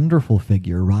as a wonderful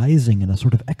figure rising in a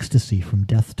sort of ecstasy from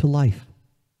death to life.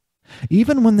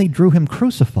 Even when they drew him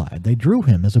crucified, they drew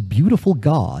him as a beautiful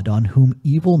God on whom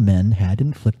evil men had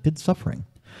inflicted suffering.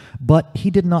 But he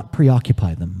did not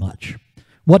preoccupy them much.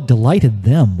 What delighted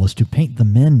them was to paint the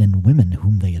men and women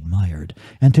whom they admired,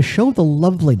 and to show the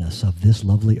loveliness of this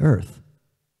lovely earth.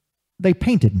 They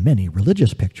painted many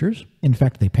religious pictures. In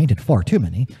fact, they painted far too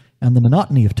many, and the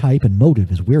monotony of type and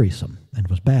motive is wearisome and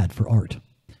was bad for art.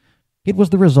 It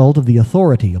was the result of the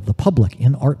authority of the public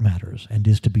in art matters and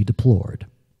is to be deplored.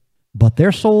 But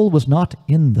their soul was not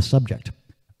in the subject.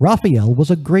 Raphael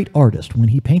was a great artist when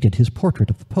he painted his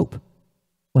portrait of the Pope.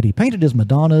 When he painted his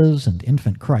Madonnas and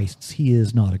infant Christs, he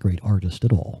is not a great artist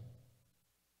at all.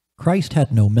 Christ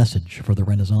had no message for the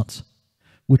Renaissance,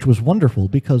 which was wonderful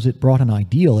because it brought an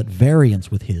ideal at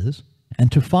variance with his,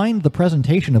 and to find the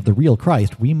presentation of the real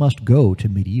Christ, we must go to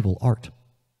medieval art.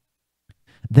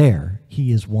 There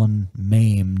he is one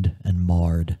maimed and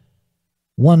marred,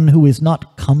 one who is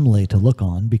not comely to look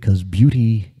on because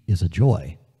beauty is a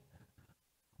joy,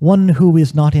 one who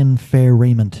is not in fair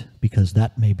raiment because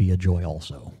that may be a joy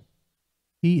also.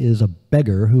 He is a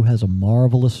beggar who has a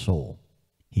marvelous soul.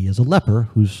 He is a leper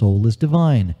whose soul is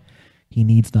divine. He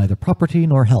needs neither property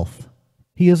nor health.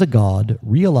 He is a God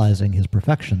realizing his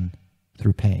perfection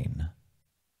through pain.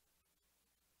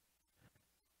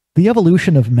 The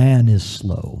evolution of man is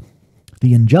slow.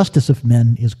 The injustice of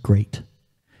men is great.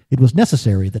 It was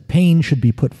necessary that pain should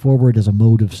be put forward as a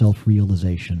mode of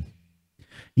self-realization.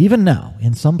 Even now,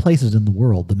 in some places in the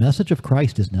world, the message of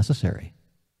Christ is necessary.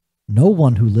 No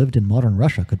one who lived in modern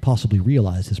Russia could possibly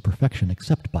realize his perfection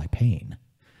except by pain.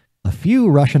 A few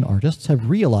Russian artists have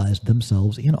realized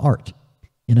themselves in art,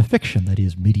 in a fiction that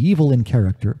is medieval in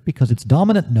character because its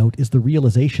dominant note is the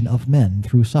realization of men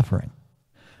through suffering.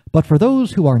 But for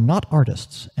those who are not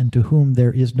artists and to whom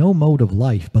there is no mode of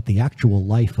life but the actual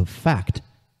life of fact,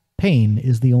 pain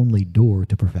is the only door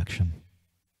to perfection.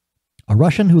 A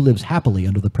Russian who lives happily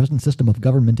under the present system of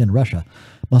government in Russia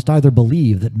must either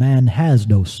believe that man has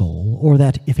no soul, or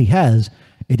that, if he has,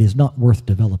 it is not worth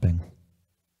developing.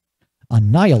 A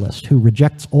nihilist who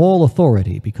rejects all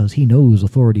authority because he knows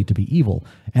authority to be evil,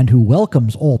 and who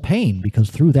welcomes all pain because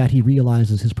through that he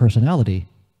realizes his personality,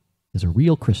 is a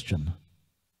real Christian.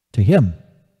 To him,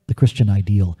 the Christian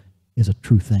ideal is a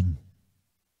true thing.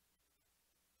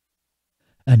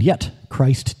 And yet,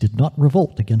 Christ did not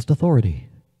revolt against authority.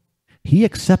 He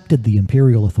accepted the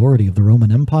imperial authority of the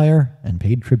Roman Empire and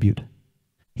paid tribute.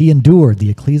 He endured the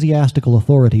ecclesiastical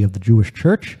authority of the Jewish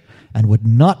Church and would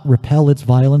not repel its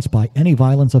violence by any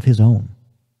violence of his own.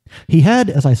 He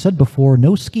had, as I said before,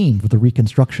 no scheme for the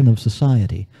reconstruction of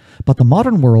society, but the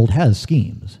modern world has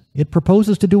schemes. It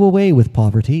proposes to do away with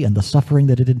poverty and the suffering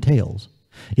that it entails.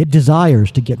 It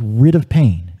desires to get rid of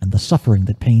pain and the suffering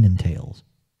that pain entails.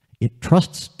 It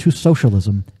trusts to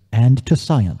socialism and to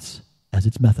science as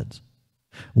its methods.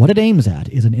 What it aims at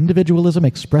is an individualism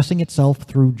expressing itself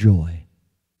through joy.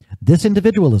 This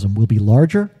individualism will be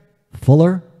larger,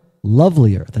 fuller,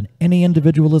 lovelier than any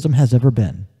individualism has ever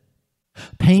been.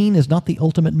 Pain is not the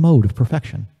ultimate mode of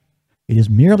perfection. It is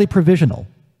merely provisional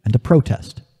and a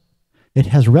protest. It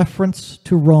has reference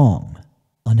to wrong,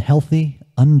 unhealthy,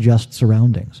 unjust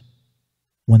surroundings.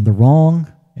 When the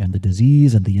wrong and the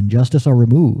disease and the injustice are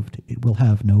removed, it will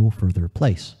have no further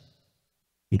place.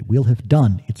 It will have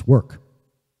done its work.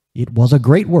 It was a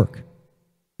great work,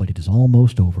 but it is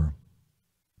almost over.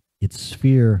 Its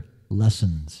sphere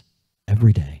lessens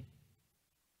every day.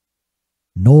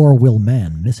 Nor will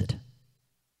man miss it.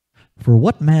 For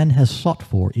what man has sought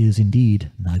for is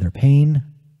indeed neither pain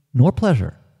nor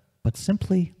pleasure, but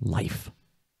simply life.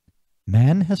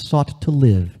 Man has sought to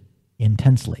live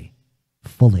intensely,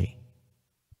 fully,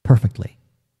 perfectly.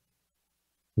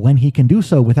 When he can do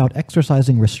so without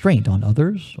exercising restraint on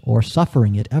others or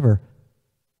suffering it ever,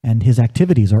 and his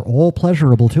activities are all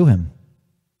pleasurable to him,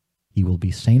 he will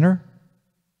be saner,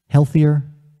 healthier,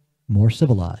 more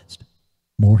civilized,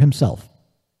 more himself.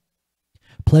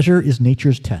 Pleasure is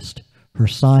nature's test, her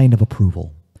sign of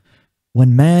approval.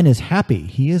 When man is happy,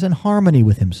 he is in harmony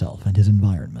with himself and his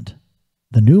environment.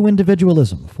 The new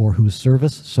individualism for whose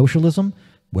service socialism,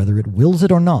 whether it wills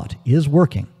it or not, is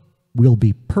working, will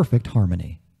be perfect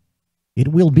harmony. It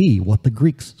will be what the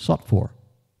Greeks sought for,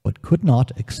 but could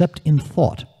not, except in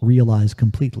thought, realize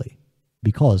completely,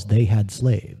 because they had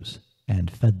slaves and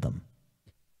fed them.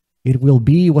 It will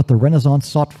be what the Renaissance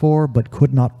sought for, but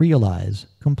could not realize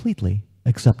completely,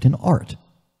 except in art,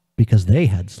 because they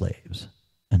had slaves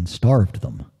and starved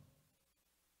them.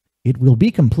 It will be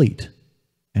complete,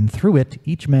 and through it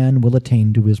each man will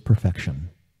attain to his perfection.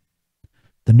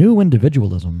 The new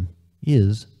individualism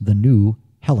is the new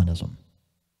Hellenism.